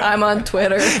 ground. I'm on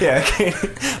Twitter. yeah, Katie,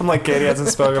 I'm like Katie hasn't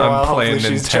spoken in a I'm while. Hopefully playing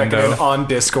she's checking Nintendo. in on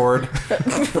Discord.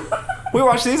 We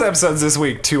watched these episodes this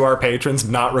week to our patrons,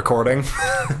 not recording.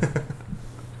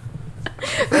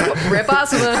 Rip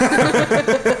Asuma.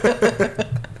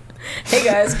 Hey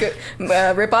guys, good.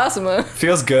 Rip Asuma.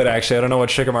 Feels good actually. I don't know what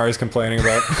Shikamaru's complaining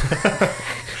about.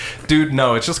 Dude,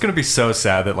 no, it's just gonna be so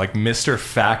sad that like Mr.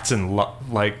 Facts and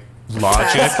like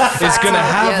Logic is gonna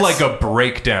have Yes. like a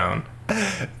breakdown.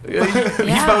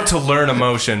 He's about to learn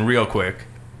emotion real quick.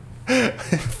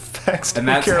 Facts And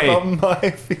don't that's- care hey. about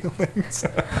my feelings.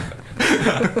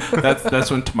 That's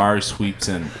when Tamari sweeps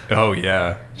in. Oh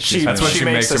yeah, that's when she she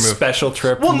makes makes a her move. special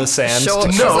trip Well, from the sands sure.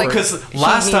 to She's No, like, because he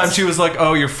last time needs- she was like,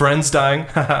 "Oh, your friend's dying."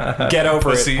 get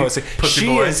over Pussy- it, pussy. pussy She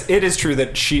boy. is. It is true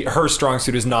that her strong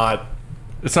suit is not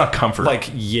It's not comfort. like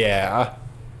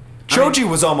Choji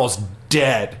was almost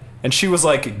dead, and she was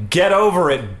like, "Get over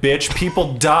it, bitch.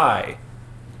 People die.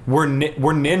 We're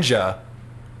ninja."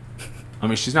 I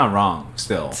mean, she's not wrong.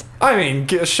 Still, I mean,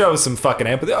 show some fucking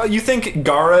empathy. Oh, you think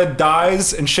Gaara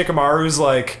dies and Shikamaru's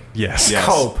like, Yes.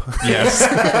 cope? Yes.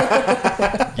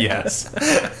 Yes.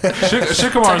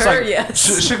 Shikamaru's To her, like, yes.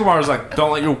 Shikamaru's like,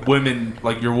 don't let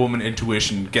your woman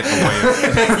intuition get in the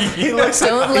way of He looks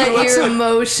Don't he let looks your at-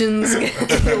 emotions he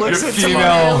your looks at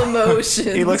female. Tamari.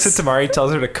 emotions. He looks at Tamari,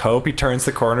 tells her to cope. He turns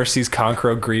the corner, sees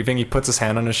Kankuro grieving. He puts his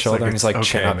hand on his shoulder, like, and he's like, "It's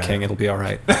 "Chin okay, up, man." King. It'll be all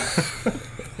right.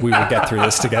 We will get through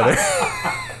this together."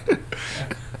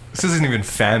 This isn't even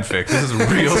fanfic. This is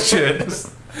real shit.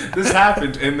 This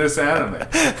happened in this anime.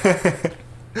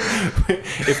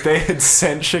 If they had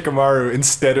sent Shikamaru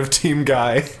instead of Team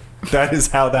Guy, that is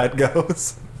how that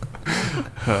goes.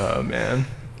 Oh, man.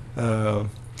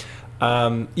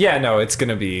 Yeah, no, it's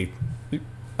gonna be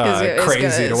It's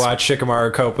crazy to gonna- watch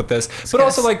Shikamaru cope with this, but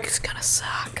also like, it's gonna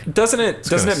suck. doesn't it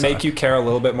gonna make suck. you care a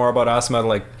little bit more about Asuma?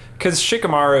 Like, because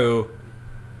Shikamaru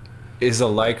is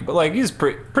but like he's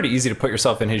pretty easy to put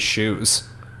yourself in his shoes.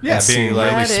 Yeah, And see, being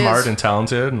like, really That smart is- and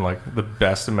talented and like the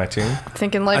best in my team.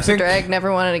 Thinking life's think- a drag,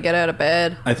 never wanted to get out of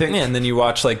bed. I think. yeah, and then you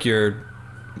watch like your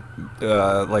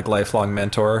like lifelong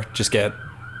mentor just get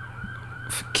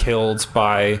killed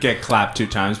by Get clapped 2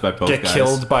 times by both get guys.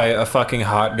 killed by a fucking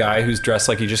hot guy who's dressed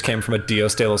like he just came from a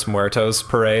Dios de los Muertos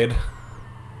parade.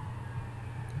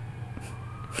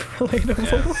 Do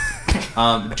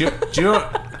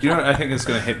you know what I think is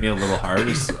going to hit me a little hard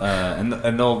is, and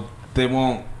they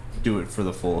won't do it for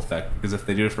the full effect, because if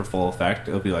they do it for full effect,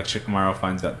 it'll be like Shikamaru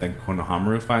finds out, then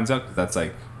Konohamaru finds out, 'cause that's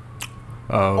like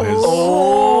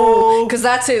Oh, Because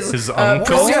that's His uncle?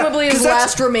 presumably his 'Cause that's-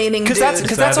 last remaining dude. Because that's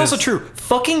That also is- true.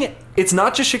 Fucking, it's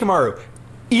not just Shikamaru.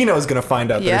 Ino's gonna find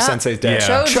out that Yeah. her sensei's dead.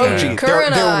 Yeah. Choji, they're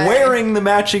Kurenai. wearing the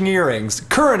matching earrings.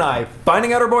 Kurenai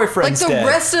finding out her boyfriend's Like the dead.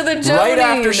 rest of the Right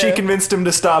after Jonin. she convinced him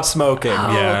to stop smoking.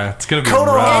 yeah. It's going to be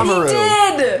Konohamaru. rough.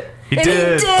 And he did! He and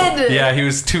did. he did! Yeah, he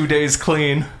was 2 days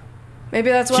clean. Maybe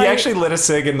that's why He actually lit a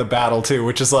cig in the battle too,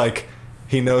 which is like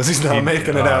he knows he's not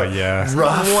making it out. Yeah.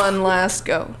 Rough. one last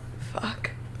go. Fuck.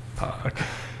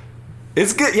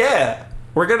 It's good. Yeah,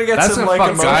 we're gonna get That's some gonna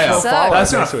like fuck Guy emotional up. fallout.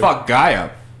 That's gonna next week. fuck Guy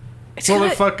up. It's Well, gonna-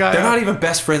 the fuck guy. They're not even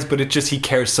best friends, but it just he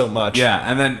cares so much. Yeah,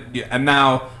 and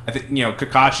now I think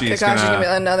Kakashi is Kakashi's gonna. gonna be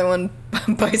another one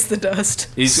bites the dust.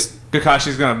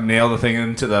 Kakashi's gonna nail the thing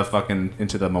into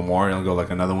the memorial and go like,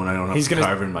 another one I don't have He's to gonna-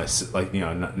 carve in my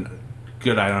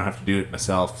good, I don't have to do it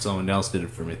myself. Someone else did it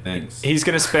for me. Thanks. He's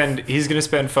gonna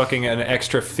spend fucking an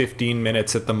extra 15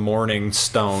 minutes at the Morning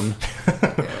Stone.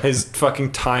 His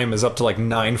fucking time is up to like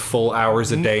 9 full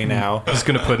hours a day now. He's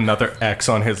going to put another X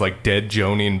on his like dead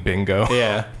Jonin bingo.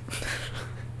 Yeah.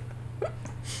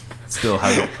 Still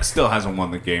hasn't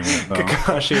won the game yet, though.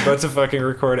 Kakashi about to fucking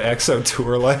record EXO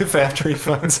Tour Life after he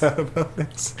finds out about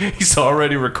this. He's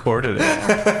already recorded it.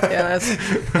 Yeah,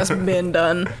 that's been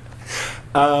done.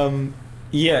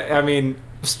 Yeah, I mean,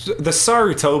 the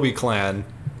Sarutobi clan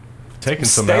Taking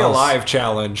some stay L's. alive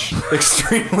challenge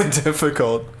extremely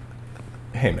difficult.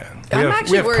 Hey man, I'm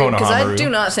actually worried because I do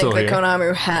not think still that here.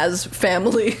 Konohamaru has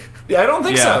family. Yeah, I don't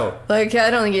think Yeah. so. Like, I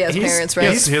don't think he has parents, right?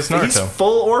 He has Naruto. He's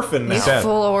full orphan now. He's Dead.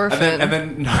 full orphan. And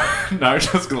then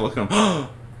Naruto's gonna look at him.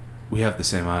 We have the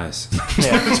same eyes.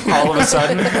 Yeah. All of a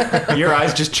sudden, your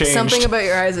eyes just changed. Something about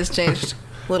your eyes has changed,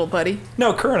 little buddy.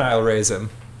 No, Kurenai will raise him.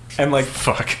 And like,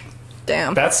 Fuck.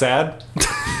 Damn. that's sad.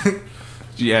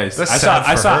 Yes, That's I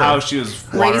sad saw for her. how she was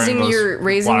watering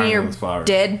raising watering your those flowers.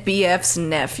 dead BF's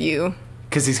nephew.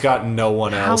 Because he's got no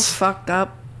one How else. fucked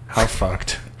up. How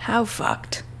fucked. How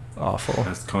fucked. Awful.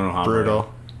 That's Konohamaru.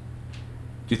 Brutal.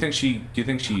 Do you think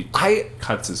she I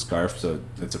cuts his scarf so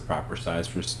it's a proper size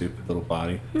for his stupid little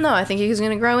body? No, I think he's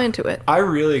gonna grow into it. I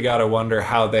really gotta wonder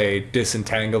how they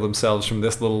disentangle themselves from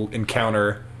this little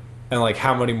encounter, and like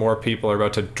how many more people are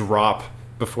about to drop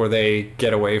before they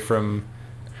get away from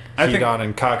Hidan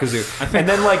and Kakuzu, and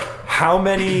then like how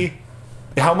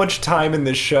much time in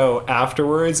this show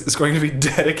afterwards is going to be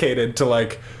dedicated to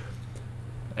like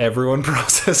everyone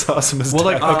process Asuma's Well,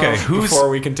 like, death okay, before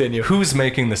we continue. Who's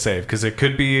making the save? Because it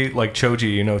could be like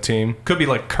Choji, team. Could be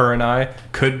like Kurenai.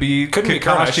 Could be Couldn't be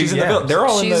Kurenai. She's in the village. They're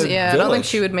all in She's the I village. don't think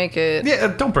she would make it. Yeah,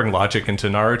 don't bring logic into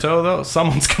Naruto though.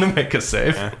 Someone's gonna make a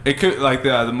save. It could like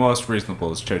the most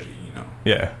reasonable is Choji.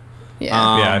 Yeah.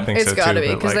 Yeah, Yeah, I think it's so gotta too, be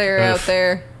but, because like, they're out ugh.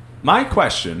 there. My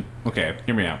question, okay,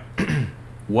 hear me out.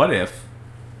 What if?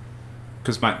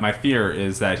 Because my fear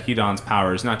is that Hidan's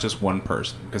power is not just one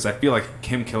person. Because I feel like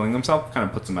him killing himself kind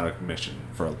of puts him out of commission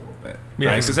for a little bit. Yeah,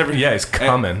 right? he's, 'Cause he's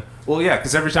coming. Well, yeah,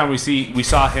 because every time we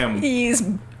saw him, He's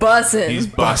buzzing. he's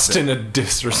Busting busting. a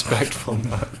disrespectful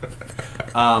nut.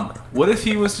 What if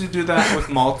he was to do that with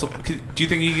multiple? Do you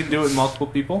think he can do it with multiple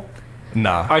people?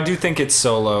 Nah. I do think it's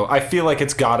solo. I feel like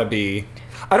it's gotta be.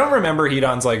 I don't remember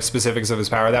Hedon's like specifics of his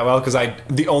power that well because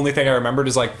the only thing I remembered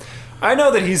is like I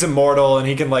know that he's immortal and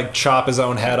he can like chop his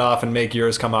own head off and make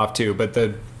yours come off too, but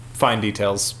the fine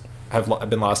details have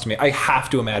been lost to me. I have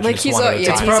to imagine Like it's he's, one at a yeah,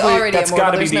 time. he's Probably- already that's immortal.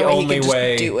 gotta be There's the no way he only could just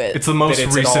way. do it. It's the most it's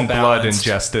all recent blood balanced.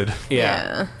 ingested.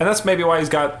 Yeah. And that's maybe why he's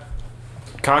got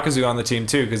Kakuzu on the team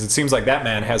too, because it seems like that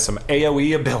man has some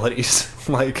AoE abilities.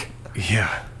 Like,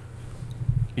 Yeah.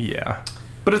 Yeah.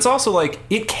 but it's also like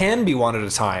it can be one at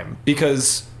a time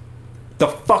because the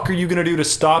fuck are you gonna do to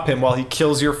stop him while he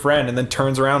kills your friend and then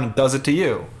turns around and does it to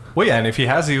you? Well, yeah, and if he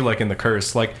has you like in the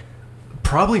curse, like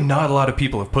probably not a lot of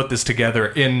people have put this together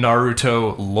in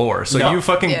Naruto lore. So No. you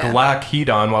fucking Yeah. Glack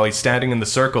Hedon while he's standing in the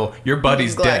circle, your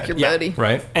buddy's Glack dead. your Yeah. buddy.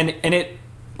 Right? And it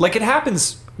like it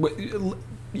happens.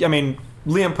 I mean,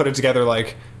 Liam put it together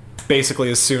like basically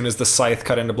as soon as the scythe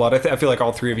cut into blood. I feel like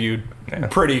all three of you Yeah.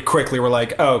 pretty quickly were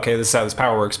like, oh, okay, this is how this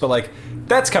power works. But like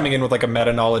that's coming in with like a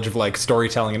meta knowledge of like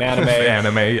storytelling and anime,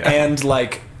 Anime, yeah. and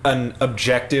like an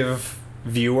objective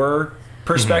viewer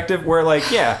perspective where like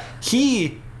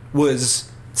he was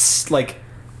like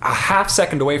a half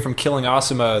second away from killing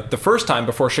Asuma the first time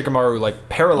before Shikamaru like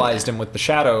paralyzed him with the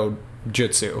shadow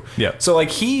jutsu. Yeah. So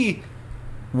like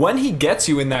when he gets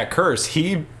you in that curse,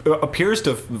 he appears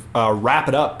to wrap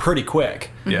it up pretty quick.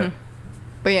 Yeah.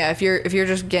 But yeah, if you're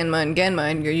just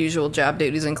Genma, your usual job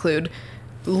duties include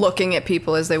looking at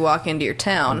people as they walk into your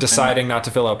town, Deciding not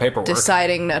to fill out paperwork.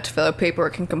 deciding not to fill out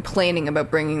paperwork, and complaining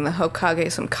about bringing the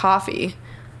Hokage some coffee.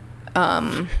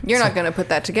 You're not going to put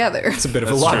that together. It's a bit of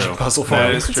a That's logic true. puzzle for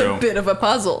That me. is It's true. a bit of a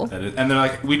puzzle. That is- and they're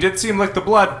like, we did see him lick the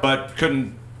blood, but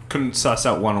couldn't suss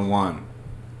out 101.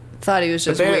 Thought he was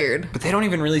just weird. But they don't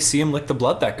even really see him lick the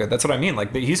blood that good. That's what I mean.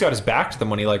 Like he's got his back to them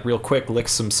when he like real quick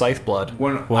licks some scythe blood.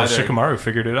 When Well, either- Shikamaru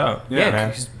figured it out. Yeah,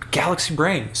 Yeah, he's galaxy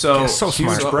brain. So, so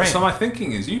smart. So, brain. so my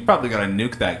thinking is, you probably gotta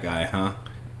nuke that guy, huh?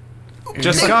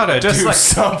 Just gotta do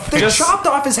something. They chopped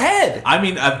off his head. I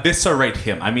mean, eviscerate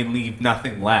him. I mean, leave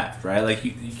nothing left, right? Like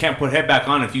you can't put head back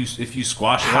on if you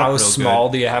squash it up How real small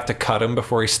good. do you have to cut him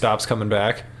before he stops coming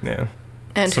back? Yeah.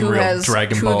 And Some who real has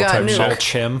Dragon who Ball got type nuke? shit.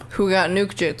 Mulch him. Who got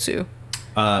nuke jutsu?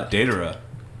 Datara.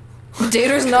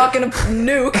 Dater's not gonna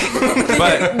nuke.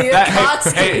 But the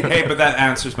Akatsuki. hey, but that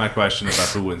answers my question about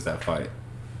who wins that fight.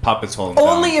 Puppets holding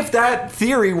Only down. if that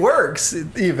theory works,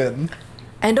 even.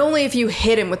 And only if you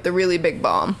hit him with the really big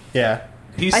bomb. Yeah.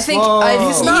 He's I think slow.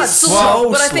 he's not slow,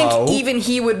 slow, but I slow. think even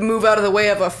he would move out of the way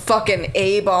of a fucking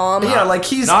A bomb. Yeah, like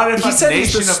he's Not if he a said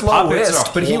he's the nation of puppets slowest,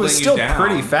 are but he was holding you still down.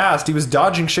 pretty fast. He was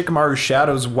dodging Shikamaru's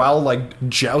shadows while like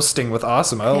jousting with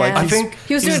Asuma. Like Yeah. he's, I think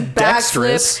he was he's doing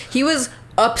dexterous. backflips. He was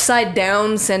upside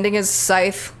down, sending his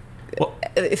scythe Well,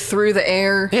 through the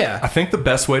air. I Yeah. think the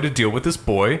best way to deal with this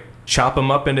boy, chop him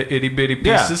up into itty bitty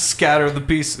pieces, Yeah. scatter the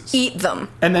pieces. Eat them.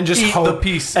 And then just Eat hope the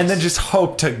pieces. and then just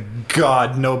hope to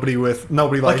God nobody like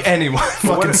Like anyone.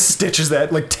 fucking stitches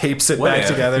that, like tapes it What back if-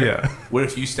 together. Yeah. What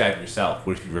if you stab yourself?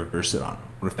 What if you reverse it on him?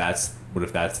 What if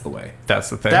that's the way? That's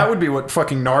the thing. That would be what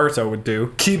fucking Naruto would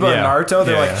do. Kiba and Yeah. Naruto,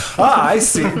 they're Yeah. like, I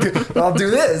see. I'll do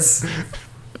this.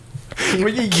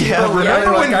 yeah,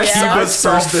 Remember when Yeah. Kiba Kiba's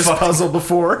solved this fucking- puzzle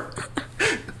before?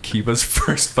 Kiba's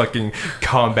first fucking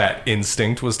combat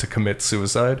instinct was to commit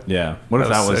suicide? Yeah. What if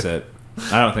That was that was sick.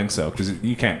 it? I don't think so because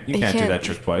you can't do can't- that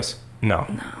trick twice. No.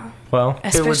 Well,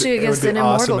 Especially it would against be an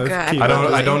awesome immortal if guy.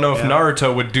 Kiba- I don't know if Yeah.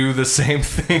 Naruto would do the same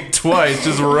thing twice.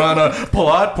 Just run a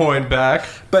plot point back.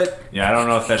 But Yeah, I don't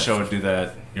know if that show would do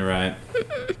that. You're right.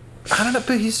 I don't know.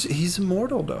 But he's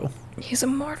immortal though. He's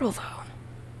immortal though.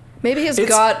 Maybe his It's-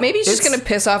 god. Maybe he's just it's- gonna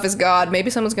piss off his god. Maybe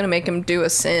someone's gonna make him do a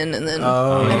sin, and then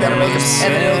Oh, you and gotta then, make him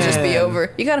and then it'll just be sin.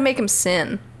 over. You gotta make him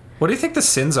sin. What do you think the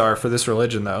sins are for this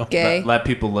religion, though? Gay. Let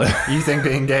people live. You think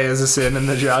being gay is a sin in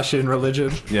the Joshin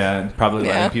religion? Yeah, and probably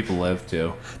Yeah. letting people live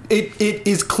too. It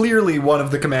is clearly one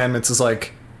of the commandments is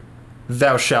like,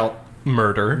 thou shalt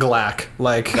Murder. glack.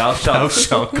 Like, Thou Thou shalt.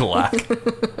 shalt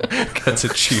glack. That's a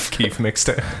Chief Keef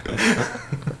mixtape.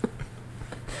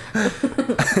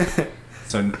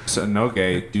 So no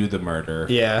gay. Do the murder.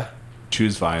 yeah.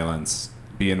 Choose violence.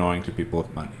 Be annoying to people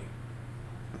with money.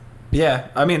 Yeah.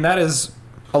 I mean, that is,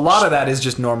 a lot of that is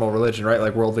just normal religion, right?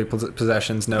 Like worldly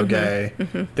possessions, no gay.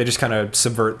 They just kind of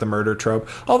subvert the murder trope.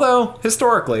 Although,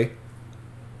 historically,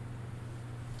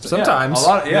 sometimes. a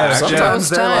lot. Yeah, actually, sometimes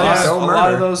they're Most like, times. no a murder.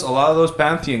 lot of those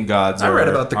pantheon gods. I read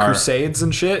about the are- Crusades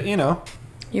and shit, you know.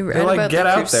 You read like, about get the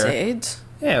out there. Crusades?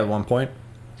 Yeah, at one point.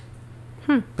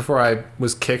 before I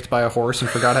was kicked by a horse and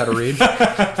forgot how to read.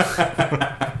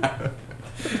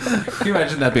 Can you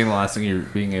imagine that being the last thing you're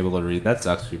being able to read? That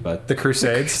sucks for you, bud. The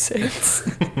Crusades. Saints.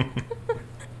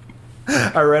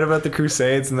 I read about the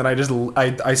Crusades, and then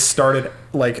I started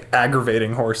like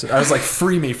aggravating horses. I was like,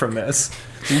 free me from this.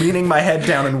 Leaning my head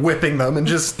down and whipping them, and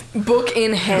just Book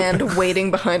in hand,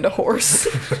 waiting behind a horse.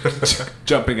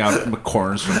 Jumping out from the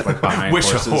corners from like behind Wish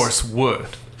horses. a horse would.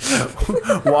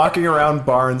 walking around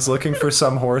barns looking for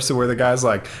some horse where the guy's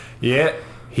like, yeah,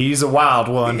 he's a wild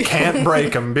one, can't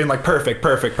break him. Being like, perfect.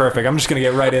 I'm just gonna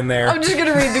get right in there. I'm just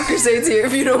gonna read the Crusades here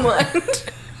if you don't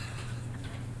mind.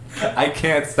 I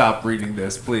can't stop reading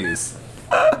this, please.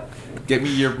 Get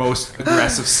me your most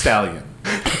aggressive stallion.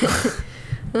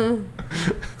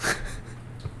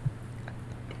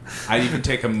 I'd even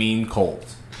take a mean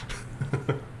colt.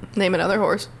 Name another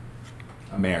horse.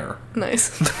 A mare. Nice.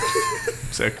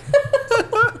 Sick.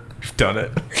 You've done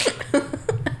it.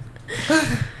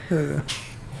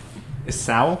 Is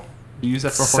sow? You use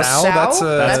that for horse? Sow? Sow? That's a-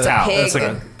 That's cow. a pig. That's like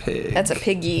a pig. That's a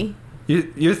piggy.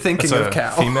 You're thinking That's of a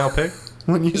cow. female pig.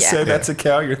 When you Yeah. say that's a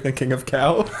cow, you're thinking of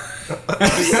cow.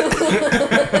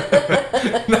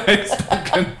 Nice.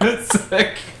 Goodness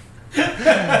sake.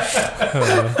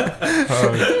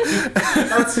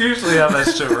 That's usually how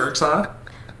that shit works, huh?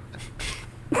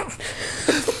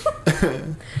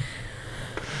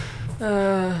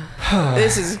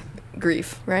 This is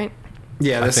grief, right?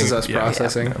 Yeah, this I is think- us yeah,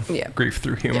 processing. yeah. Yeah. Grief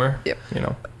through humor. Yep. You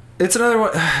know. It's another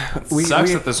one.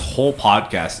 Sucks that this whole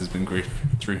podcast has been grief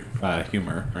through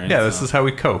humor, right? Yeah, this So- is how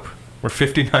we cope. We're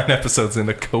 59 episodes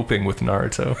into coping with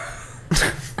Naruto.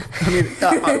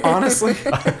 honestly,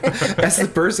 as the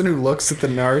person who looks at the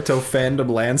Naruto fandom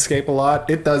landscape a lot,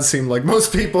 it does seem like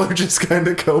most people are just kind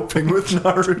of coping with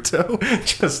Naruto.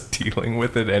 Just dealing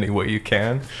with it any way you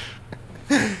can.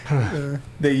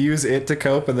 They use it to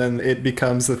cope, and then it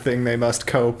becomes the thing they must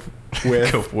cope with.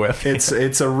 Cope with.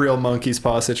 It's a real monkey's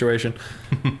paw situation.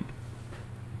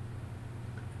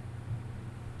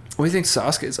 What do you think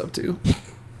Sasuke's up to?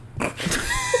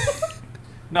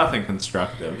 nothing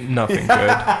constructive. Nothing good.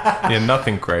 Yeah,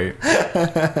 nothing great.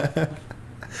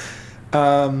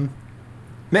 Man,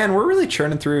 we're really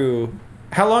churning through.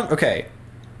 How long? Okay.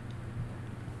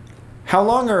 How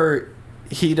long are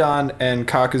Hidan and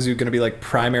Kakuzu going to be like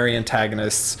primary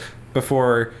antagonists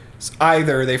before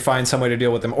either they find some way to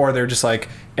deal with them, or they're just like,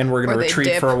 and we're going Or to they retreat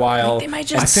dip. for a while They might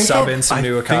and just sub dip. in some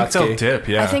new I think they'll Akatsuki, dip,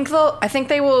 yeah. I think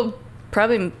they will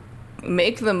probably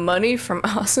make the money from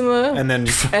Asuma and then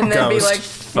and then be ghost. like,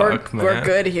 Fuck, we're man.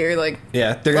 good here. Like,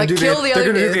 Yeah, they're gonna Like, do kill the the they're other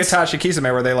gonna do the dudes. Itachi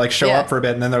Kisame where they like show Yeah. up for a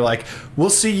bit and then they're like, we'll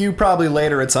see you probably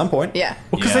later at some point. yeah.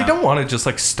 Well, because Yeah. they don't want to just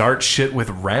like start shit with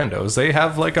randos. They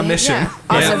have like a mission. Yeah.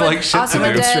 They have Asuma- like shit Asuma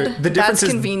to do. dead. True. The difference That's is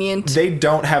convenient. they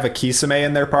don't have a Kisame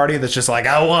in their party that's just like,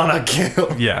 I wanna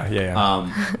kill. Yeah, yeah,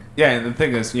 yeah. Yeah, and the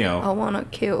thing is, I wanna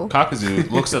kill. Kakuzu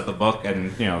looks at the book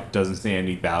and doesn't see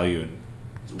any value in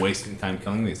wasting time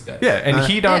killing these guys. Yeah, and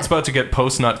Hidan's Yeah. about to get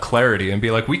post-nut clarity and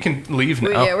be like, we can leave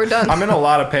now. Yeah, we're done. I'm in a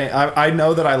lot of pain. I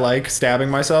know that I like stabbing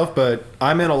myself, but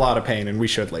I'm in a lot of pain and we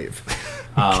should leave.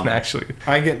 Can actually.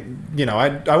 I get,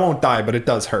 I won't die, but it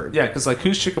does hurt. Yeah, because like,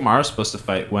 who's Shikamaru supposed to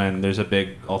fight when there's a big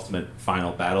ultimate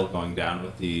final battle going down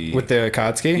with the With the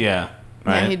Akatsuki, yeah,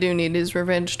 Yeah, right? he do need his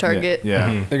revenge target. Yeah,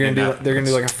 Mm-hmm. they're gonna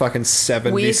do like a fucking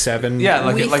 77. Yeah,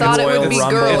 like we like thought a it Royal would be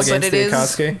Rumble girls, but against it the is.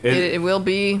 Akatsuki. It will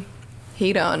be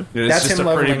Hidan. It's That's just him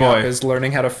a pretty leveling boy. up, is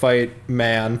learning how to fight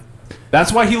man.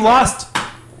 That's why he lost.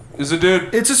 Is a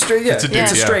dude. It's a straight, yeah, It's a dude,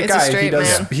 it's a yeah. straight It's a guy. straight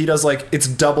man. He does like it's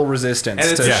double resistance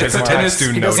And it's- to yeah, his Shikamaru. attacks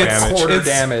do he no does like damage. quarter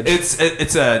damage.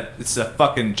 It's a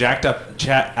fucking jacked up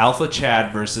Alpha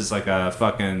Chad versus like a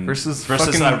fucking Versus a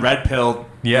fucking- red pill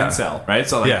Yeah. incel, right?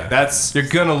 So like Yeah. that's You're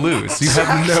gonna lose. You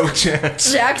have no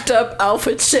chance Jacked up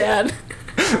Alpha Chad.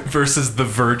 versus the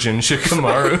virgin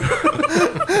Shikamaru.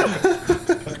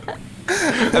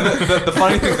 the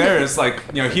funny thing there is like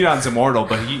Hidan's immortal,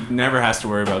 but he never has to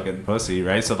worry about getting pussy,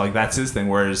 right? So like that's his thing.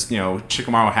 Whereas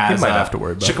Shikamaru has He might have to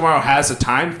worry about it. Shikamaru has a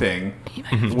time thing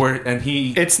where and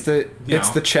he It's the You it's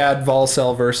know. the Chad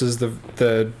Volcel versus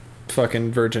the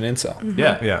fucking virgin incel.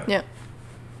 yeah Yeah. Yeah.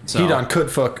 So, Hidan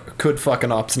could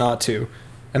fucking opt not to,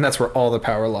 and that's where all the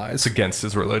power lies. It's against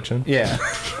his religion. Yeah,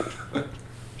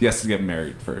 he has to get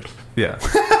married first. Yeah.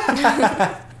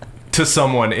 To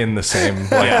someone in the same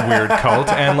like weird cult,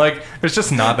 and like there's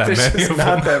just not that there's many just of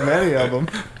not them. that many of them.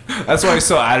 That's why he's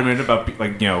so adamant about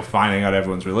finding out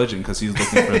everyone's religion because he's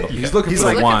looking for the He's for like- the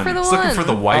Looking one. for the He's looking one. for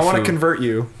the I wife. want to convert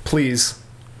you, please.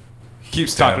 He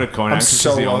keeps talking to Conan I'm because so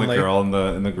she's the only lonely. girl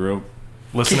in the group.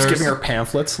 Keeps Listeners, giving her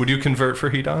pamphlets. would you convert for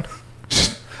Hidan?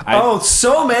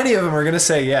 So many of them are going to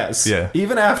say yes. Yeah.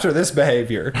 Even after this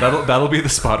behavior. That'll be the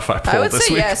Spotify poll I would this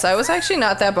say week. yes. I was actually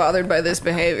not that bothered by this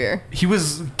behavior. He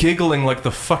was giggling like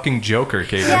the fucking Joker,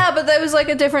 Katie. Yeah, but that was like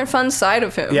a different fun side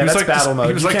of him. Yeah, He was that's like battle mode.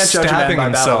 He was You like can't judge a man stabbing by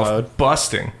battle himself, mode.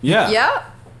 busting. Yeah. Yeah.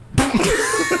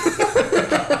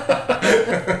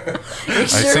 It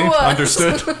sure was.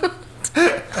 Understood.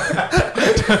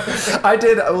 I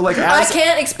did, like, I as...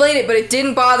 can't explain it, but it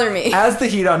didn't bother me. As the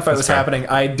heat on fight was fair. happening,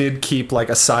 I did keep like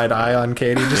a side eye on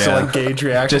Katie just to Yeah. like gauge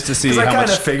reaction. Just to see 'Cause I how kind of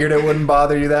much- figured it wouldn't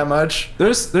bother you that much.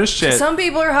 There's shit. Some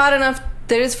people are hot enough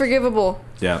that it's forgivable.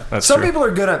 Yeah. That's Some true. people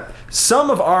are gonna. Some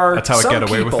of our. That's how I some get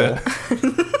away with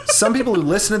people- Some people who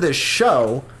listen to this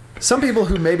show, some people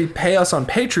who maybe pay us on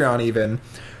Patreon even,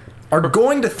 are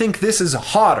going to think this is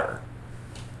hotter.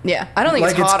 Yeah, I don't think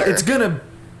Like it's hotter. it's gonna.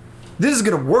 This is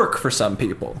gonna work for some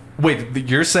people. Wait,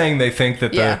 you're saying they think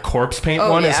that Yeah. the corpse paint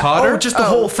Oh, one is yeah. hotter? Oh, just the Oh,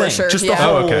 whole for thing. sure, Just yeah. the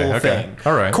whole Oh, okay, thing.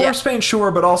 all right. Corpse paint,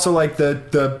 sure, but also like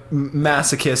the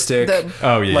masochistic,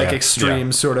 Oh, yeah, like yeah. extreme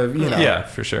Yeah. sort of, you know. Yeah,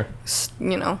 for sure.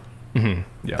 You know.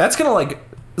 Yeah. That's gonna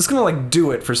like do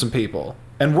it for some people,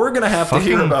 and we're gonna have to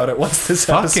hear Fucking- about it once this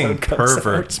Fucking episode comes out.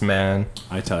 perverts, man.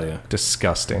 I tell you.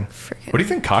 Disgusting. Freaking- What do you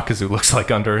think Kakazu looks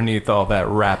like underneath all that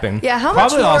wrapping? Yeah, how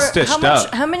Probably much all more? stitched how much?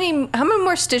 up. How many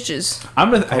more stitches? I'm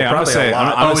gonna probably say. a lot.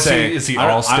 I'm Oh, gonna is say. he- is he I'm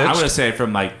all gonna stitched? say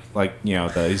from like you know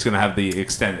he's gonna have the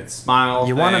extended smile.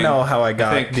 You want to thing. know how I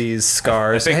got think- these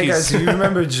scars? I think Hey guys, he's- do you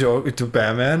remember Joe to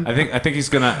Batman? I think he's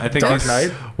gonna. I think Dark he's,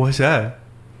 Knight. What's that?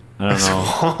 I don't know.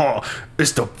 Oh,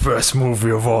 it's the best movie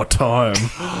of all time.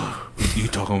 You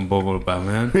talking about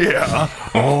Batman? Yeah,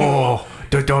 Oh,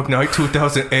 The Dark Knight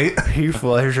 2008? Heath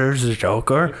Ledger's the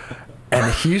Joker,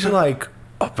 and he's like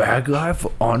a bad guy.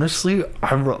 But honestly,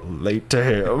 I relate to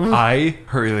him. I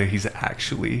heard that he's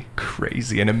actually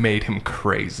crazy, and it made him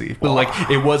crazy. But like,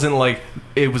 it wasn't like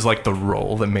it was like the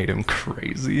role that made him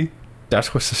crazy.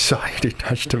 That's what society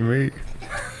does to me.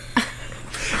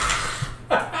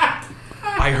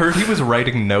 I heard he was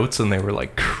writing notes, and they were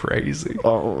like crazy.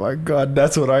 Oh my god,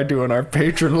 that's what I do in our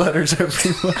patron letters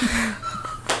every month.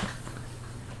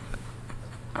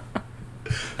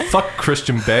 Fuck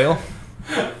Christian Bale.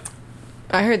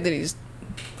 I heard that he's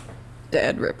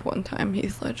dead. Rip one time,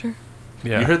 Heath Ledger.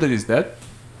 Yeah. You heard that he's dead?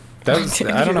 I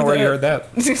don't know where you heard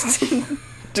that.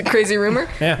 The crazy rumor.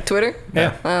 Yeah. Twitter.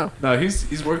 Yeah. Oh, No,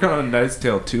 he's working on Knight's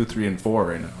Tale 2, 3, and 4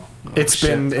 right now. It's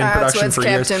been in That's production what's for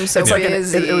kept years. him so it's like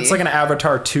busy. it's like an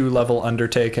Avatar 2 level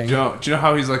undertaking. Do you know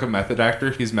how he's like a method actor?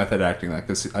 He's method acting like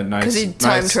this. because he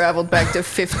time traveled back to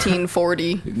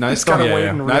 1540. Nice gotta don't, wait yeah.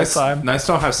 in real nice, time. nice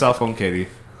don't have cell phone, Katie.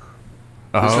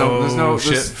 Oh,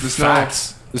 shit. There's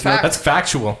Facts. There's Fact. That's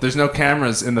factual. there's no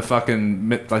cameras in the fucking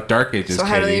like Dark Ages. So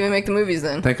how do Katie. they even make the movies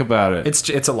then? Think about it.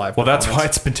 It's a live. Well, that's why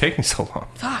performance. it's been taking so long.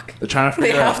 Fuck. They're trying to They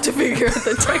figure have out. to figure out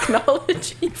the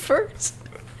technology first.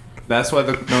 That's why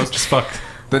the notes Just fucked.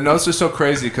 the notes are so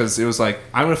crazy because it was like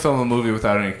I'm gonna film a movie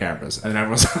without any cameras, and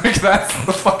everyone's like, "That's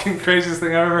the fucking craziest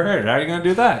thing I've ever heard. How are you gonna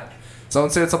do that?" Someone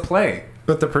say it's a play,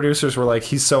 But the producers were like,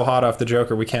 "He's so hot off the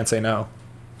Joker, we can't say no."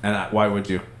 and why would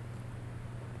you?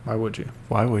 Why would you?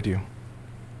 Why would you?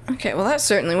 Okay, well that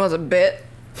certainly was a bit.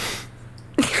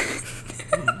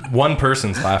 One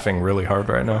person's laughing really hard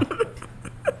right now.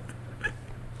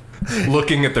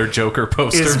 Looking at their Joker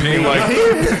poster, It's being me. like,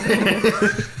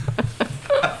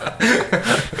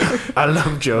 I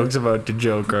love jokes about the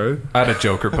Joker. I had a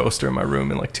Joker poster in my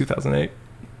room in like 2008.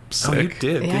 Sick. Oh, you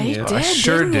did, Yeah, didn't you you? did. I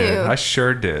sure didn't did. you? I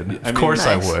sure did. Of mean, course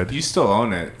Nice. I would. You still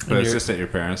own it, but it's your- just at your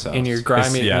parents' house. In your It's-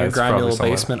 grimy, yeah, in your it's grimy probably little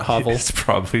somewhere- basement hovel. It's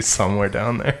probably somewhere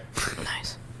down there.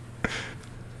 Nice.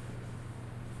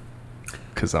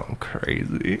 Because I'm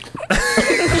crazy.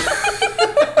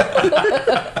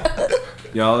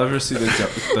 Y'all ever see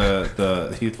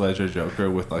the Heath Ledger Joker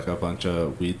with like a bunch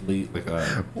of weed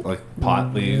like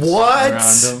pot leaves What?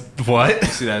 around him? What?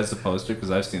 See that as the poster because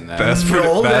I've seen that. That's pretty,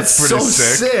 No, that's that's pretty so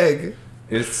sick. sick.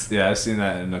 It's I've seen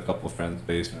that in a couple friends'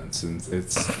 basements, and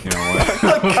it's you know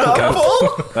what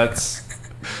Couple?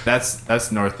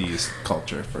 that's Northeast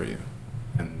culture for you,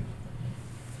 and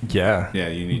Yeah. yeah,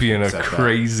 you need Being to a accept that.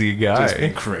 crazy guy. Just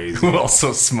being crazy. Who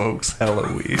also smokes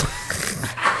hella weed.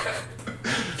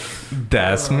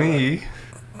 That's me.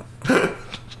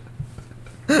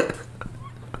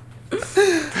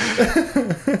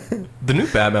 The new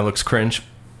Batman looks cringe.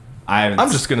 I'm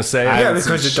just gonna say it. I Yeah, haven't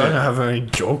because seen it doesn't shit. have any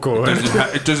Joker.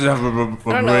 It doesn't have a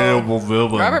don't know. relatable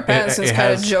villain. Robert Pattinson's it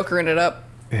kind of has- jokering it up.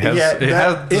 It has, Yeah, it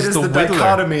has it is the Riddler.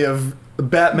 dichotomy of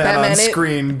Batman on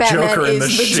screen, Batman Joker in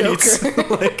is the sheets.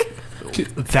 Joker. Like,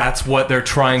 That's what they're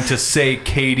trying to say,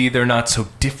 Katie. They're not so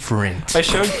different. I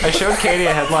showed Katie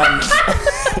a headline.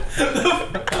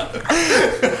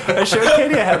 I I showed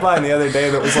Katie a headline the other day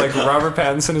that was like Robert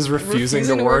Pattinson is refusing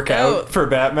to work out for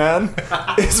Batman.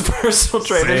 His personal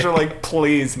trainers are like,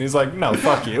 please, and he's like, no,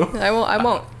 fuck you. I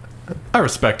won't. I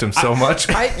respect him so much.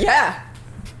 Yeah.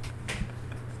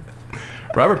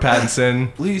 Robert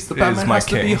Pattinson Please, the is Batman my has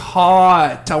to be king.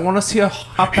 hot. I want to see a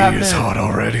hot Batman.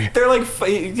 already. They're like,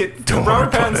 Don't Robert worry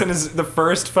about Pattinson it. is the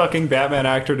first fucking Batman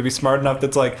actor to be smart enough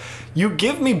that's like, you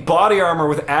give me body armor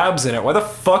with abs in it. Why the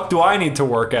fuck do I need to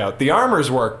work out? The armor's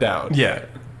worked out. Yeah.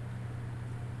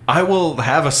 I will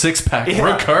have a six-pack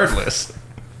Yeah. regardless.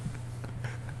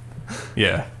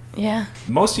 Yeah. Yeah.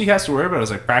 Most he has to worry about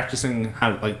is like practicing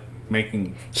how to like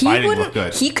making He fighting look wouldn't.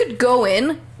 good. He could go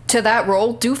in to that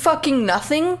role, do fucking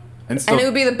nothing, And still- and it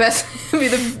would be the best. Be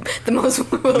the most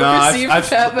well I've- received I've-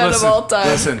 Batman listen, of all time.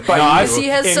 Listen, But no, you- Because he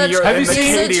has in such. your, have in you the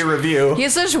seen Katie such- review. He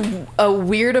has such a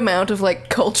weird amount of like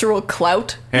cultural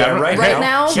clout. Hey, I'm- right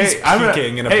now, he's Hey, I'm gonna-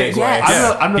 peaking in a hey, big yes.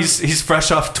 way. I'm not- He's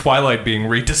fresh off Twilight being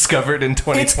rediscovered in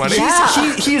 2020.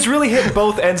 Yeah. He's really hit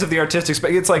both ends of the artistic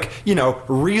spectrum. It's like, you know,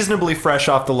 reasonably fresh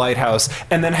off The Lighthouse,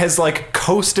 and then has like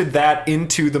coasted that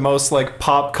into the most like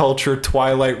pop culture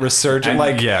Twilight resurgent. And,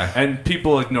 Like, Yeah. and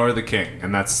people ignore the king,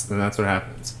 and that's what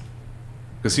happens.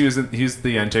 Because he's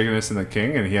the antagonist in the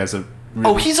king, and he has a.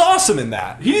 oh, he's awesome in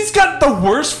that. He's got the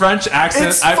worst French accent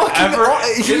It's I've fucking ever.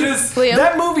 it is, Liam?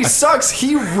 that movie sucks.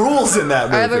 He rules in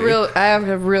that movie. I have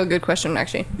a real good question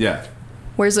actually. Yeah.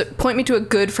 Where's it? Point me to a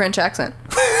good French accent.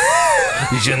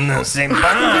 Je ne sais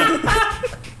pas.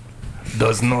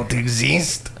 Does not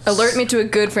exist. Alert me to a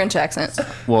good French accent.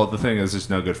 Well, the thing is, there's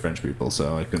no good French people,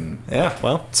 so I can. Yeah,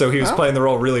 well, so he was playing the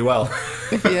role really well.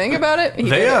 If you think about it, he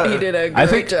did a I great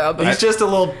think- job. He's just a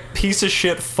little piece of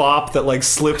shit fop that like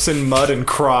slips in mud and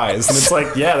cries, and it's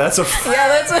like, yeah, that's a. Yeah,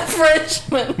 that's a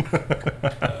Frenchman.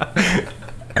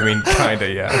 I mean, kinda,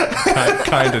 yeah.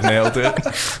 Kinda nailed it.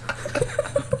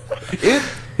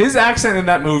 His accent in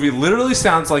that movie literally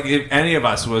sounds like if any of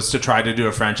us was to try to do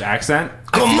a French accent.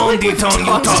 Come on, you talking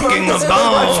about?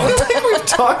 We've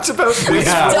talked about this.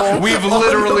 Yeah, we've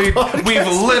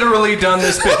literally done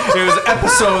this bit. It was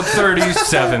episode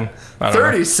 37. I don't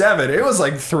know. 37. It was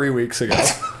like 3 weeks ago.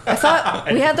 I thought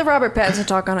we had the Robert Pattinson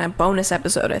talk on a bonus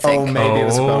episode. I think. Oh, maybe it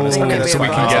was a bonus. Oh, Okay, that's so we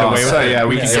fine. can get away with so, it. yeah,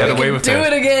 we can can get do away it. with Do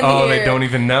it. it again Oh, here. they don't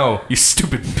even know. You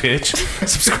stupid bitch.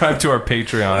 Subscribe to our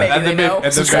Patreon. Maybe And they the- know. and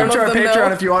the- Subscribe to our Some of them Patreon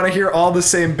know. if you want to hear all the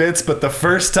same bits, but the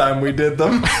first time we did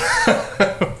them.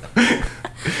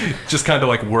 Just kind of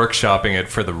like workshopping it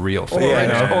for the real thing. Yeah,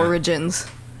 you know? Origins.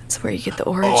 That's where you get the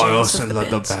origins. Oh, I also of the love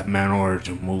the bits. Batman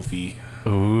origin movie.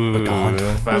 Ooh.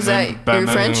 Was that your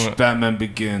French? Batman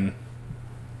Begin.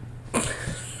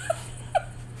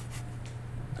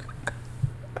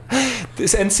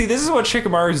 This is what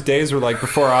Shikamaru's days were like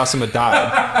before Asuma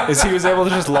died. Is he was able to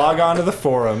just log on to the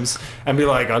forums and be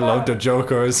like, I love the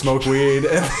Joker and smoke weed.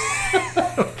 And,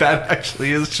 That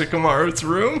actually is Shikamaru's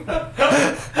room.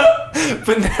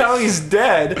 but now he's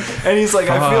dead, and he's like,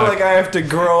 I feel Fuck. like I have to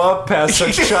grow up past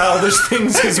such childish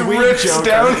things as weed Rips Joker.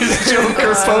 down his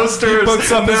Joker posters. He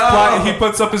puts up No. he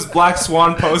puts up his Black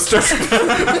Swan poster.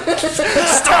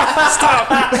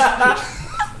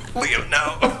 Liam,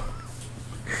 no.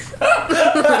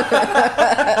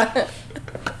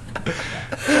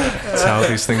 That's how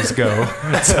these things go.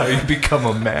 That's how you become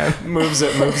a man. moves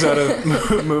out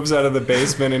of the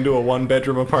basement into a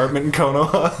 1-bedroom apartment in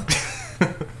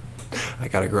Konoha. I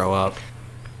gotta grow up.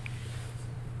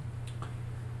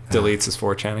 Deletes his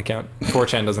 4chan account.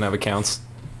 4chan doesn't have accounts.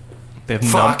 They have,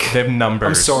 Fuck. they have numbers.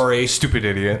 I'm sorry. Stupid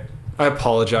idiot. I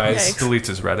apologize. Yikes. Deletes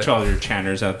his Reddit. To all your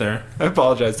channers out there. I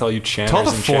apologize to all you channers. Tell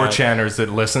the in chat. 4chaners that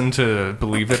listen to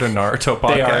Believe It or Naruto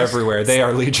podcast. They are everywhere. They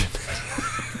are legion.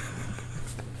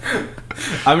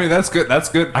 I mean, that's good. That's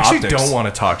good. I actually optics. don't want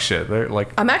to talk shit. They're like,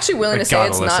 I'm actually willing I to say gotta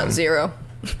it's listen. not 0.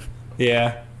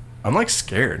 Yeah. I'm like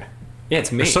scared. Yeah,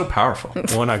 it's me. They're so powerful.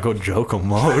 When I go Joker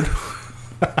mode,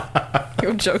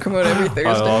 You'll joke about every I'll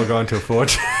Thursday. all go into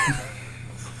 4chan.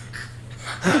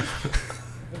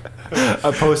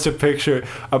 I post a picture.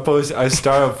 I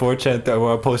start on 4chan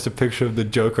where I post a picture of the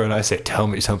Joker and I say, "Tell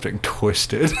me something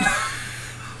twisted."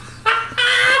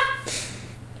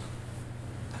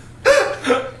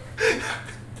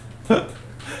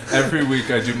 Every week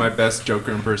I do my best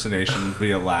Joker impersonation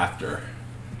via laughter.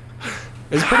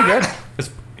 It's pretty good.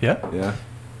 Yeah, Yeah.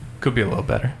 could be a little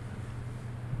better.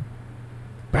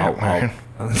 Ow, Batman.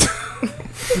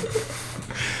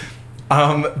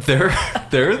 ow.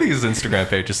 There are these Instagram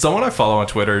pages. Someone I follow on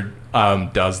Twitter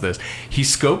does this. He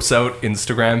scopes out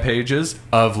Instagram pages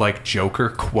of like Joker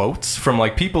quotes from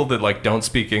like people that like don't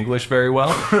speak English very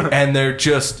well, and they're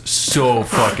just so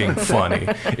fucking funny.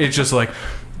 It's just like,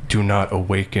 do not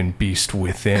awaken beast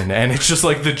within. And it's just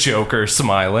like the Joker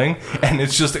smiling. And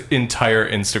it's just entire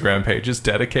Instagram pages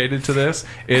dedicated to this.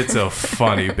 It's a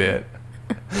funny bit.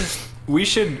 We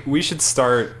should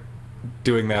start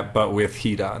doing that, but with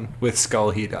Hedon, with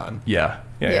Skull Hedon. Yeah.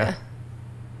 Yeah.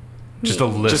 Just a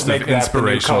list Just make of that the new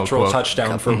inspirational cultural quotes.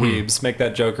 touchdown for weebs. Make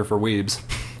that Joker for weebs.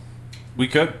 We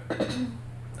could,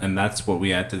 and that's what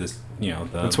we add to this.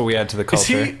 That's what we add to the Is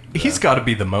culture. he's got to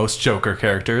be the most Joker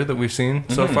character that we've seen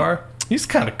so far. He's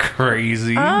kind of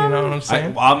crazy, you know what I'm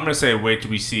saying? I'm gonna say wait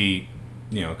till we see,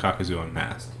 Kakuzu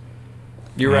unmasked.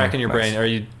 You're racking your nice. brain. Are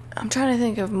you? I'm trying to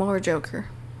think of more Joker.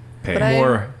 Pain. But I-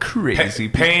 More crazy.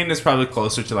 Pain is probably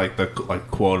closer to like the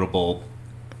quotable,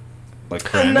 like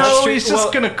cringe. No, That's true. he's just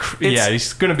Well, gonna.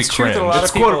 He's gonna be It's true cringe. that a lot It's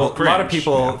of people, quotable a lot of cringe,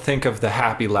 people yeah. think of the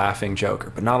happy laughing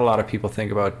Joker, but not a lot of people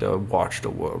think about the watch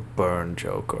the world burn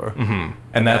Joker.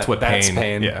 And that's what that's pain.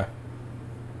 pain. Yeah.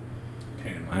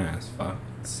 Pain in my ass. Fuck,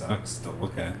 it sucks to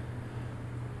look at.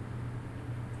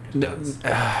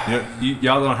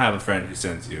 Y'all don't have a friend who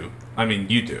sends you. I mean,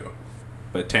 you do,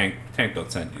 but Tank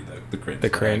don't send you the cringe. The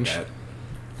that I cringe? get.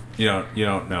 You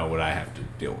don't know what I have to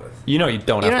deal with. You know you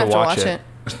don't You have don't to have watch to it.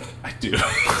 I do.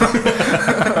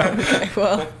 Okay,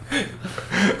 well.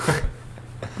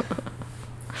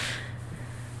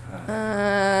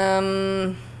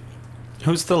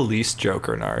 Who's the least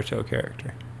Joker Naruto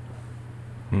character?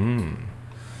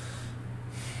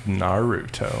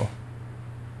 Naruto.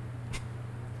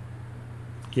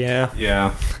 Yeah.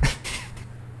 Yeah.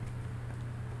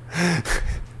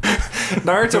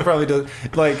 Naruto probably does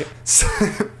like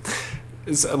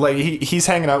like he's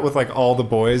hanging out with like all the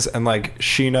boys, and like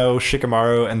Shino,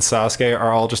 Shikamaru, and Sasuke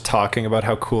are all just talking about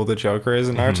how cool the Joker is,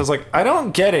 and Naruto's like, I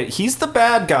don't get it. He's the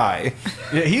bad guy.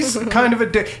 Yeah, he's kind of a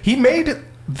dick. He made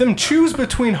them choose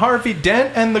between Harvey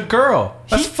Dent and the girl.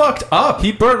 That's fucked up.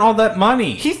 He burnt all that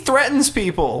money. He threatens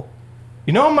people.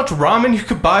 You know how much ramen you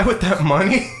could buy with that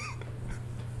money?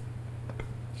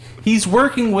 He's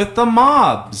working with the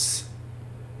mobs.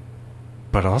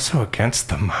 But also against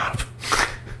the mob.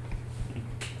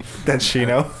 That's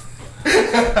Shino.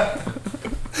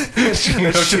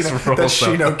 Shino just rolls That's up.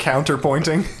 Shino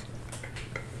counterpointing.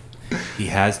 He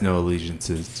has no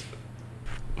allegiances.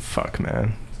 Fuck,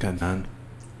 man. Got none.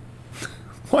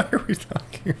 Why are we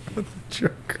talking about the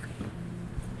Joker?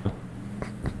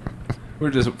 We're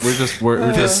just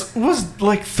This was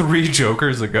like 3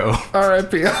 Jokers ago.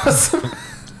 R.I.P. Awesome.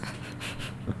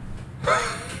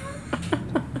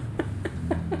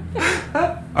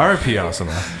 R.I.P.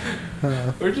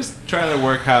 Asuma. we're just trying to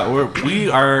work how we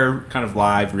are kind of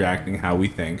live reacting how we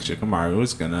think Shikamaru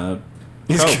is gonna.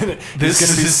 He's Oh, gonna, this he's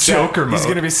gonna be is sad. Joker He's mode.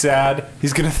 gonna be sad.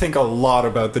 He's gonna think a lot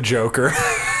about the Joker.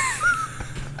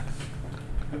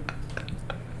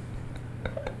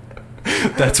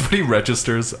 That's what he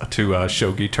registers to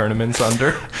shogi tournaments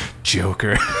under.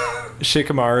 Joker.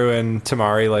 Shikamaru and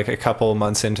Tamari, like a couple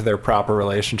months into their proper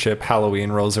relationship,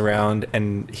 Halloween rolls around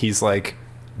and he's like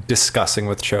discussing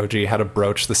with Choji how to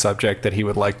broach the subject that he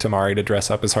would like Tamari to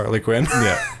dress up as Harley Quinn.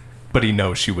 Yeah. But he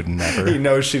knows she would never. He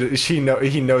knows he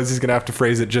knows he's gonna have to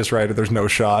phrase it just right or there's no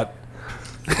shot.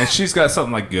 And she's got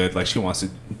something like good, like she wants to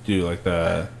do like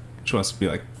she wants to be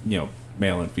like male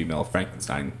and female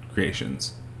Frankenstein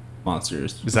creations,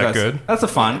 monsters. Is that good? That's a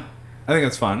fun. I think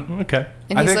it's fun. Okay.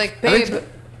 And I he's think- like, I babe, think-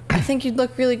 I think you'd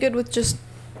look really good with just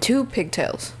 2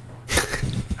 pigtails.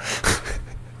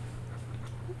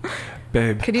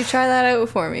 Babe, Could you try that out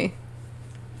for me?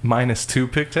 minus 2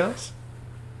 pigtails?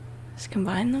 Just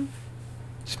combine them?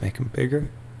 Just make him bigger.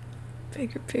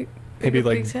 Bigger Maybe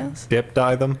like pigtails? dip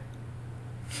dye them.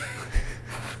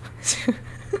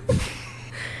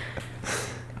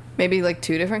 Maybe like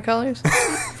 2 different colors?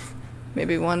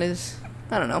 Maybe one is,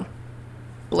 I don't know,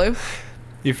 blue?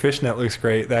 Your fishnet looks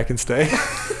great. That can stay.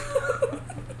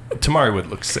 Tamari would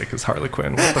look sick as Harley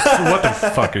Quinn. What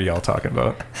the fuck are y'all talking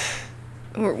about?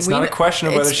 It's not a question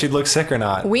of whether she'd look sick or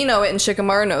not. We know it and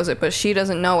Shikamaru knows it, but she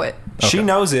doesn't know it. She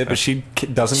knows it, but she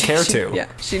doesn't care to. Yeah,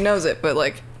 she knows it, but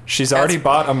like, She's already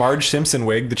bought a Marge Simpson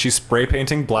wig that she's spray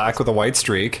painting black with a white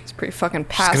streak. it's pretty fucking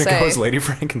She's gonna go passe. as Lady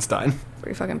Frankenstein.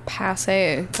 Pretty fucking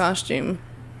passe costume.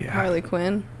 Yeah. Harley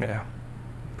Quinn. Yeah.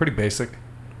 Pretty basic.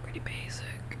 Pretty basic.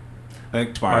 I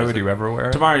think Why would you ever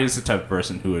wear it? Tamari is the type of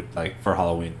person who would like for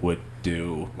Halloween would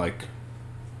do like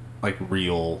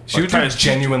real. She would try do to-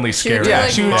 genuinely she would scary. do, Yeah,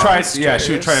 like, she would try. Yeah,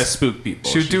 she would monsters. try to spook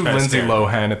people. She would do try to Lindsay scare them.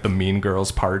 Lohan at the Mean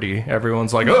Girls party.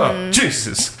 Everyone's like, "Oh,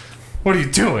 Jesus, what are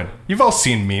you doing?" You've all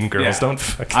seen Mean Girls. Yeah. Don't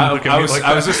fucking I, look at I me was, like I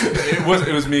that. was just.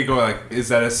 It was me going like, is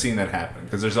that a scene that happened?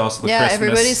 Because there's also the Yeah, Christmas.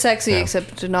 everybody's sexy Yeah.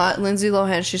 except not Lindsay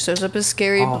Lohan. She shows up as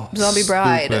scary Oh, zombie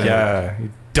bride. stupid. Yeah,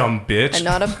 you dumb bitch. And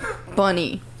not a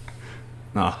bunny.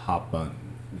 Not hot bun.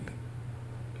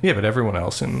 Yeah, but everyone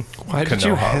else in Why did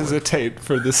you Konoha- hesitate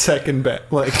for the second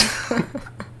bet? Like,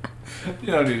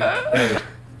 You know, dude. Hey.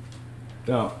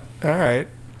 Don't. all right.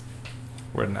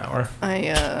 We're at an hour.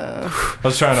 I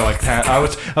was trying to like I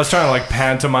was trying to like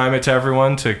pantomime it to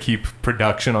everyone to keep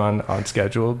production on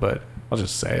schedule, but I'll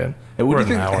just say it. Hey, what We're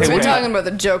do you at an think- hour. we've been wait. talking about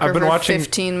the Joker I've been for watching-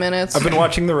 15 minutes. I've been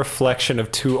watching the reflection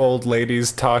of two old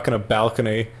ladies talking a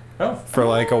balcony for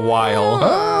like a while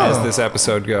as this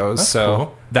episode goes. So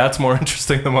Cool. That's more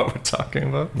interesting than what we're talking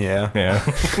about. yeah. Yeah.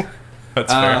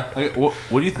 That's fair. Okay, what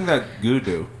do you think that goo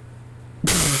do?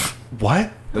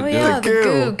 What? The Oh yeah, the goo.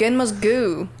 goo. Genma's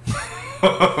goo.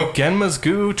 Genma's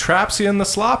goo traps you in the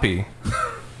sloppy.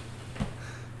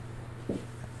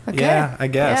 Okay. Yeah, I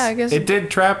guess. Yeah, I guess it did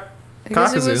trap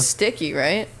Because it Kakuzu. was sticky,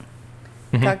 right?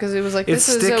 Kakuzu was like, It's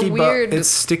this is sticky, a weird. but it's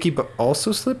sticky, but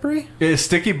also slippery. It's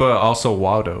sticky, but also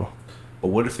Wado. But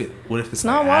what if it's It's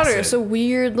not like water. acid? It's a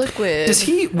weird liquid. Does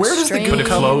he? Where does the Strange. goo But it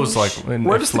come? flows like. and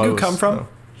Where it does the goo flows, come from? so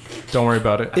don't worry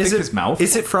about it. Is think it his mouth?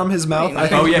 Is it from his mouth? I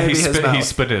think Oh yeah, maybe he his spit. mouth. He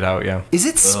spit it out. Yeah. Is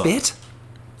it spit?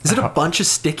 Is it a bunch of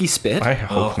sticky spit? I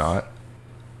hope Ugh. not.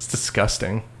 It's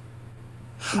disgusting.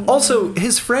 Also,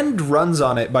 his friend runs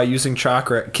on it by using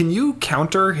chakra. Can you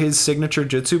counter his signature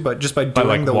jutsu, but just by doing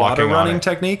like, the water walking on running it.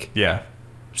 technique? Yeah.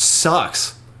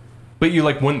 Sucks. But you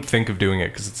like wouldn't think of doing it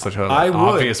because it's such a I would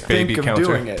obvious baby think of counter.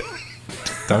 doing it.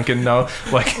 Duncan, no.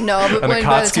 Like No, but an when,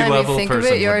 by the Akatsuki time you level think of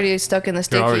person it, you're would- already stuck in the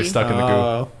sticky. You're already stuck in the goo.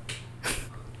 Oh.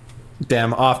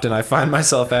 Damn, often I find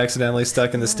myself accidentally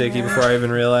stuck in the sticky before I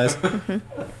even realize.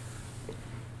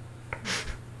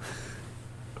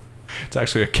 It's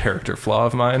actually a character flaw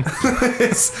of mine.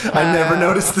 I never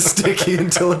noticed the sticky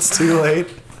until it's too late.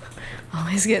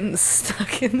 Always getting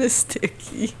stuck in the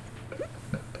sticky.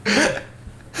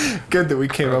 Good that we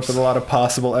came up with a lot of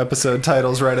possible episode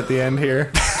titles right at the end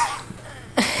here.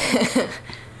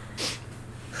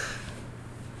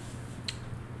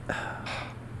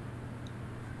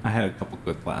 I had a couple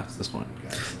good laughs this one,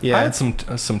 guys. I Yeah. had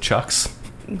some chucks.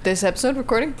 This episode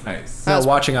recording? Nice. No,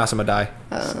 watching Asuma die.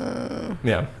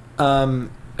 Yeah.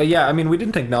 Yeah, I mean, we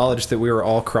didn't acknowledge that we were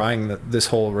all crying this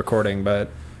whole recording, but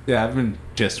Yeah, I've been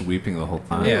just weeping the whole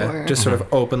time. yeah, were. just sort of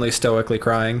openly, stoically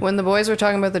crying. When the boys were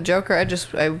talking about the Joker,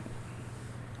 I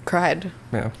cried.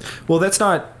 Yeah. Well, that's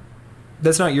not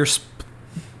your.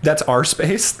 That's our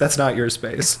space. That's not your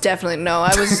space. Definitely no.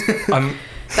 I was. I'm,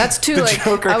 That's too The like.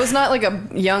 Joker- I was not like a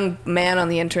young man on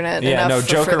the internet Yeah,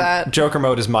 enough no, for that. Joker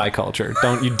mode is my culture.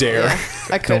 Don't you dare. Yeah,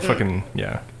 I don't couldn't. fucking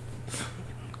yeah.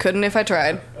 Couldn't if I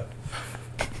tried.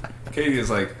 Katie is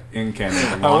like in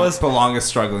Canada. I was- the longest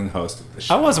struggling host of the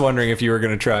show. I was wondering if you were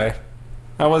gonna try.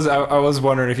 I was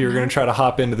wondering if you were gonna try to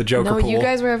hop into the Joker No, pool. you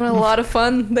guys were having a lot of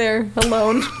fun there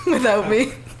alone without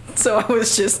me. So I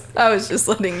was just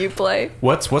letting you play.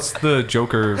 What's the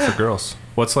Joker for girls?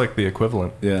 What's like the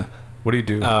equivalent? Yeah. What do you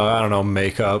do? I don't know,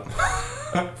 makeup,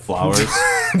 Flowers.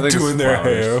 I think it's doing their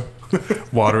flowers. hair,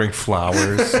 Watering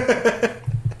flowers,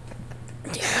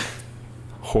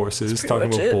 horses, pretty talking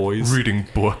much about it. boys. reading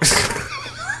books.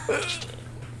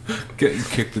 Getting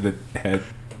kicked in the head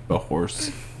by a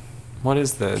horse. What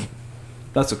is the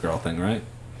That's a girl thing, right?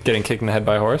 getting kicked in the head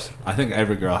by a horse? I think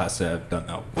every girl has to have done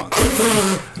that once.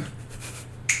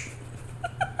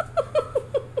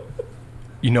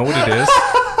 You know what it is?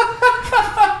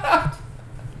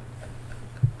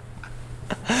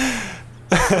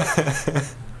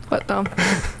 What Dom?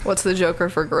 What's the Joker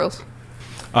for girls?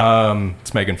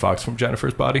 It's Megan Fox from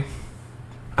Jennifer's Body.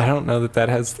 I don't know that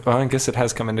has. Well, I guess it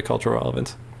has come into cultural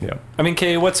relevance. Yeah. I mean,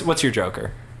 Kay, what's your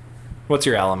Joker? What's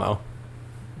your Alamo?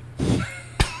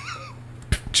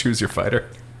 Choose your fighter.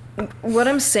 What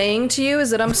I'm saying to you is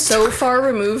that I'm so far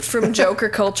removed from Joker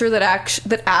culture that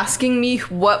that asking me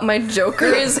what my Joker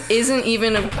is isn't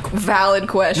even a valid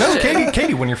question. No,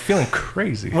 Katie, when you're feeling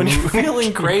crazy. When you're feeling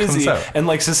It comes crazy out. and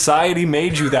like society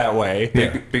made you that way.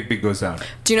 Yeah. Big goes down.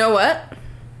 Do you know what?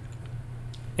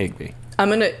 Igby. I'm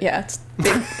gonna. Yeah, it's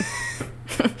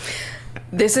big.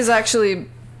 This is actually.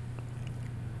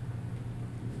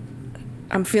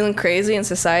 I'm feeling crazy and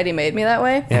society made me that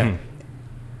way. Yeah.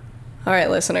 All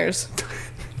right, listeners.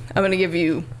 I'm going to give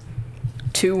you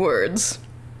 2 words.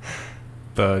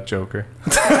 The Joker.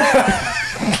 All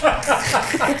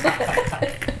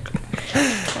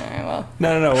right, well,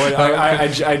 No. What,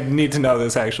 I need to know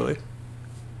this actually.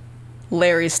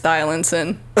 Larry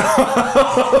Stylinson. I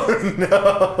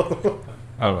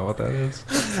don't know what that is.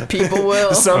 People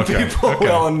will. Some Okay, people okay.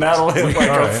 will, and that'll hit like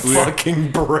a Alright.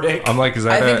 fucking brick. I'm like, is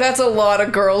I that think that's a lot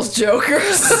of girls'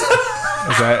 Jokers.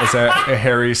 is that a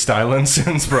Harry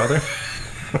Stylinson's brother?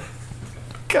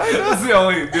 That's the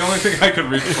only thing I could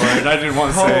reach for, and I didn't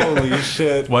want to say it. Holy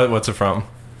shit. What's it from?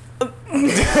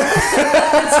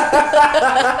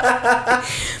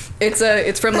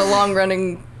 It's from the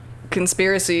long-running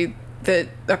conspiracy that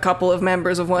a couple of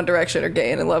members of One Direction are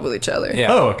gay and in love with each other.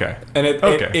 Yeah. Oh, okay. And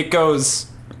it goes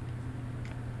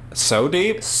so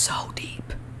deep. So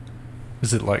deep.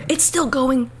 Is it like... It's still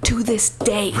going to this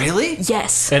day. Really?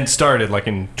 Yes. And started like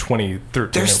in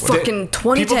 2013. There's or whatever. fucking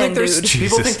 2010, dude. People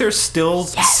Jesus. think they're still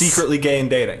Yes. secretly gay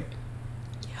and dating.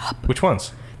 Which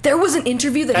ones? There was an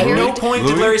interview that At Harry... no point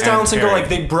did Louis Larry and Stylinson go Harry. like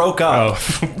they broke up.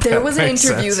 Oh. There was an makes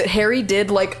interview sense. that Harry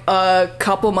did like a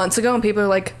couple months ago, and people are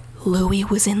like, Louis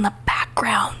was in the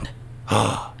background.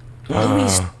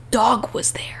 Louis' dog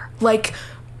was there. Like,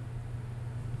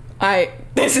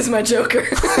 this is my Joker.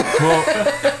 Well,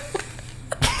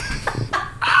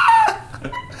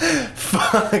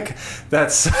 Fuck.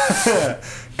 That's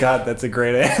God, that's a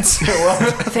great answer. Well,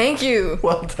 Thank you.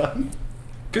 well done.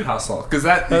 Good hustle, because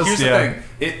here's yeah. the thing.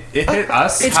 It hit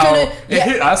us It's how gonna- yeah.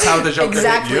 hit us how the Joker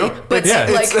Exactly. hit you. But Yeah,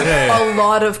 like yeah. a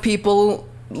lot of people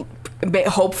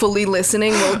hopefully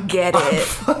listening will get it.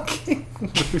 Fucking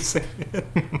losing it.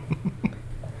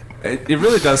 It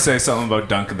really does say something about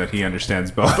Duncan that he understands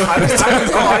both. I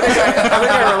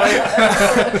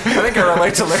think I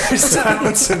relate to Larry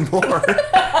Stylinson more.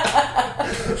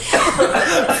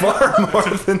 Far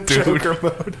more than Joker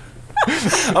mode.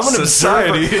 I'm an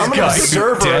Society observer. is I'm an going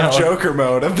observer down. of Joker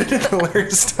mode. I've been in the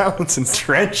Larry Stylinson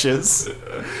trenches.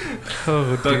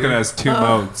 oh, Duncan has two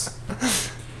modes.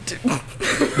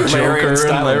 Larry and Joker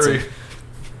and Larry. Stylinson.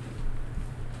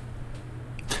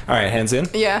 All right, hands in.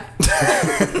 Yeah.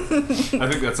 I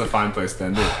think that's a fine place to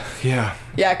end it. Yeah.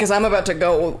 Yeah, because I'm about to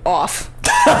go off.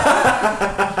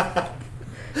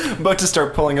 I'm about to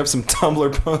start pulling up some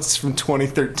Tumblr posts from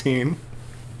 2013.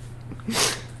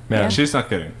 Man, She's not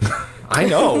kidding. I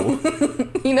know.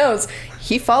 He knows.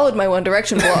 He followed my One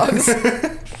Direction blogs.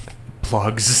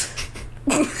 plugs.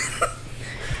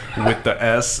 With the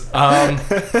S.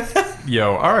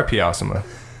 Yo, R.I.P. Asuma.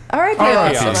 R.I.P.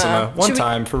 R.I.P. Asuma. Asuma. One Should we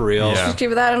time for real. Yeah. just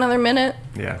give that another minute?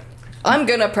 Yeah. I'm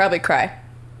gonna probably cry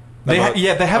They About-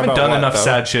 haven't about done what, enough though?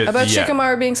 sad shit about yet.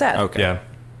 Shikamaru being sad. Okay. Yeah.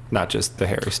 Not just the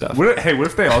hairy stuff. What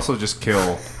if they also just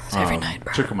kill every night,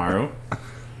 bro. Shikamaru?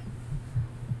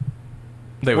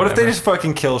 They What would if they never. just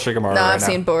fucking kill Shikamaru Nah, right I've now?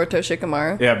 seen Boruto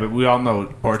Shikamaru. Yeah, but we all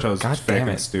know Boruto's God fake damn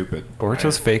and it. stupid.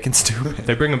 Boruto's fake and stupid.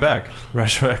 They bring him back.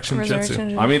 Resurrection Jutsu.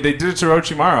 Resurrection. I mean, they did it to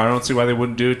Orochimaru. I don't see why they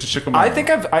wouldn't do it to Shikamaru. I think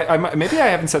maybe I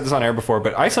haven't said this on air before,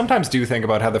 but I sometimes do think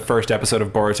about how the first episode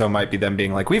of Boruto might be them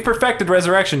being like, we've perfected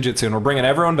Resurrection Jutsu and we're bringing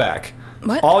everyone back.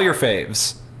 What? All your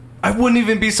faves. I wouldn't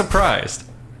even be surprised.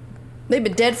 They've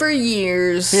been dead for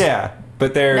years. Yeah,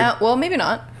 but they're... Now, well, maybe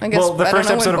not. I guess. well, the I don't first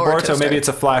know episode of when Boruto, maybe started. it's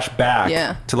a flashback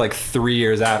Yeah. to like 3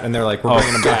 years out, and they're like, we're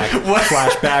bringing them back. What?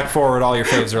 Flashback forward, all your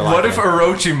faves are alive. What if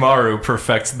Orochimaru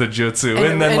perfects the jutsu And-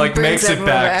 and then and like brings makes it everyone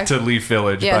back back. to Leaf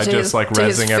Village Yeah, by to just his- like to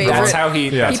his rezzing favorite- everyone? That's how he...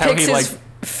 Yeah. That's He how picks he his like...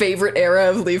 favorite era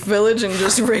of Leaf Village and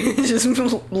just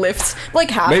lifts like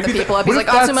half Maybe the people up. what He's if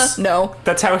like, that's- Asuma, no.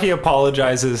 That's how he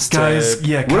apologizes Guys, to...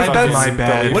 yeah, What kind if of that's my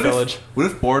bad. Leaf What Village.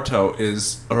 if Boruto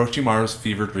is Orochimaru's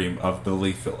fever dream of the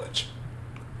Leaf Village?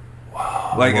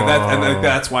 Wow. Like and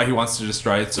that's why he wants to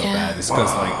destroy it so Yeah. bad. It's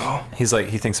because like He's like,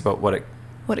 he thinks about what it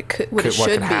What it could, could, what it what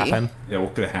should could be. happen. yeah,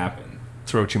 what could happen?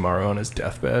 It's Orochimaru on his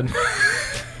deathbed.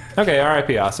 Okay,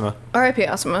 R.I.P. Asuma. R.I.P.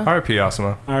 Asuma. R.I.P.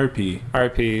 Asuma. RP.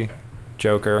 R.I.P.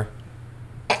 Joker.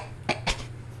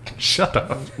 Shut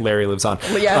up. Larry lives on.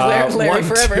 Yeah, Larry 1,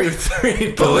 forever. 2, 3,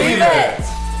 Believe believe it. it.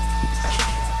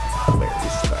 Larry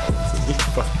Styles. You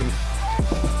fucking...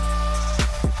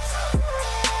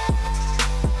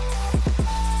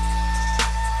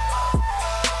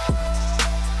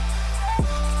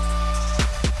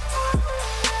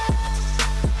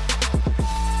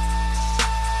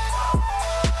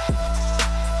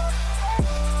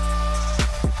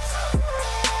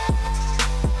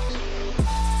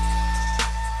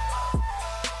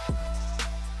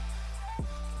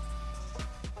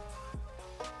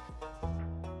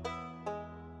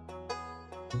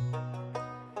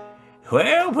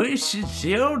 Well, it's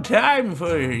the old time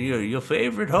for your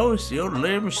favorite host, the old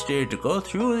Limster, to go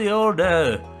through the old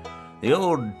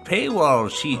paywall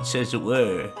sheets, as it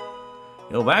were.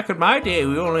 You know, back in my day,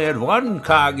 we only had one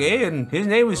Kage, and his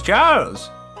name was Charles.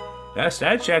 Last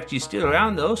I checked, he's still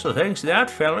around, though, so thanks to that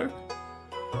feller.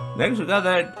 Next, we got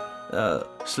that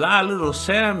sly little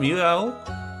Samuel.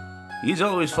 He's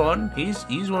always fun. He's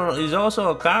also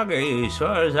a Kage, as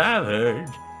far as I've heard.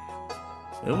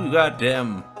 Then we got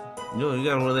them. You know, you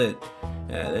got one of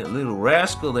that little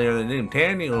rascal there named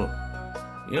Daniel.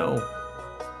 You know,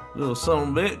 little son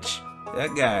of a bitch.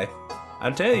 That guy. I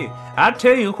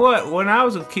tell you what. When I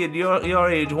was a kid, your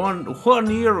age, one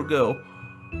year ago,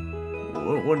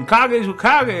 when Kages were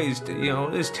Kages,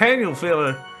 this Taniel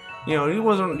fella, he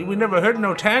wasn't. We never heard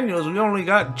no Taniels. We only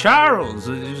got Charles.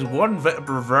 There's one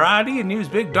variety, and he was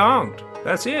big donked.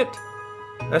 That's it.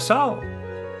 That's all.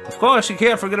 Of course, you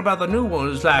can't forget about the new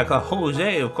ones like a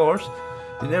Jose. Of course,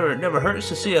 it never hurts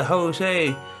to see a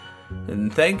Jose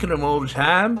and thanking him all the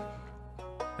time.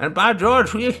 And by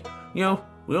George, we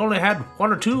only had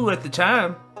one or two at the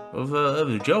time of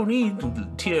the Joni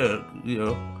tier,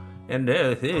 and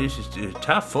they're just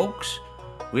tough folks.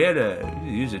 He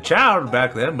was a child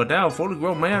back then, but now a fully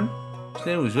grown man. His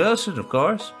name was Wilson, of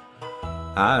course.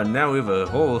 Now we have a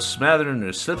whole smattering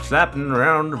and slip-slapping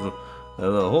around of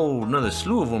a whole another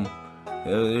slew of them.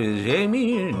 There's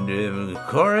Amy and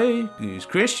Corey, there's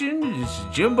Christian, there's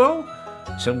Jimbo,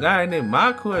 some guy named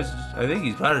Mark who I think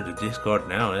he's part of the Discord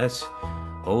now.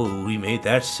 We made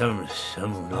that some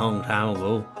long time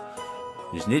ago.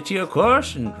 There's Nitya, of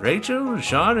course, and Rachel, and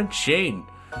Sean, and Shane.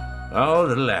 All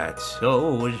the lads. It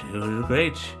was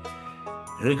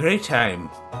a great time.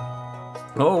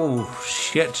 Oh,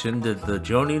 shit, and the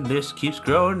Joni list keeps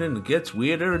growing and it gets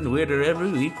weirder and weirder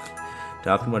every week.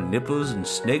 Talking about nipples and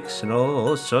snakes and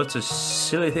all sorts of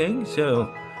silly things,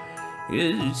 so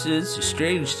it's a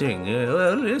strange thing.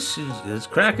 Let's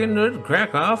crack into it,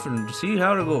 crack off, and see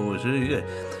how it goes. We got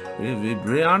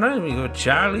Brianna, we got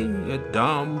Charlie, we got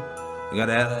Dom, we got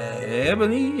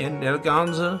Ebony and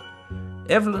Elgonza,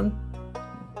 Evelyn,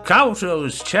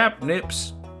 Cowtoes, Chap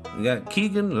Nips, we got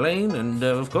Keegan, Lane, and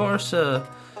of course,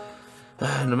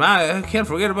 Nehemiah. I can't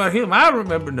forget about him. I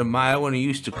remember Nehemiah when he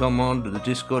used to come on to the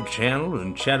Discord channel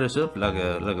and chat us up like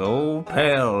a old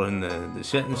pal in the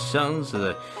setting suns of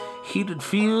the heated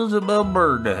fields above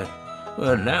Bird.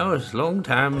 Well, now it's a long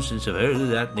time since I've heard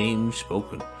that name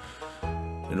spoken.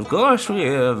 And of course we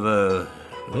have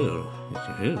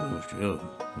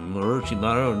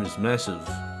Orochimaru and his massive,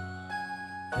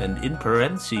 and in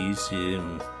parentheses,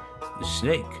 the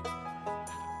snake.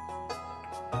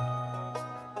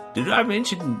 Did I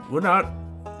mention we're not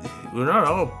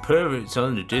all perverts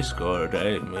on the Discord?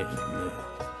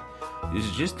 It's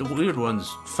just the weird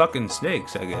ones, fucking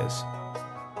snakes, I guess.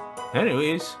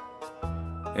 Anyways,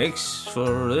 thanks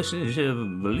for listening to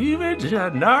Believe It,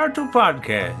 Naruto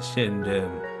podcast, and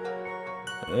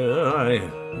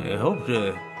I hope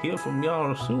to hear from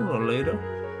y'all sooner or later.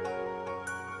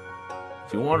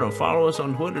 If you want to follow us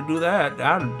on Twitter, do that.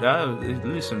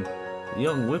 Listen.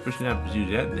 Young whippersnappers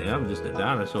use that. I'm just a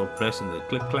dinosaur pressing the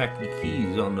click-clacky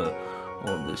keys on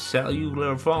the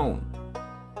cellular phone.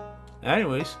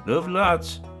 Anyways, love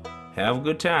lots. Have a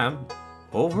good time.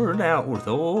 Over and out with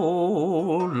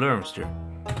old Lermster.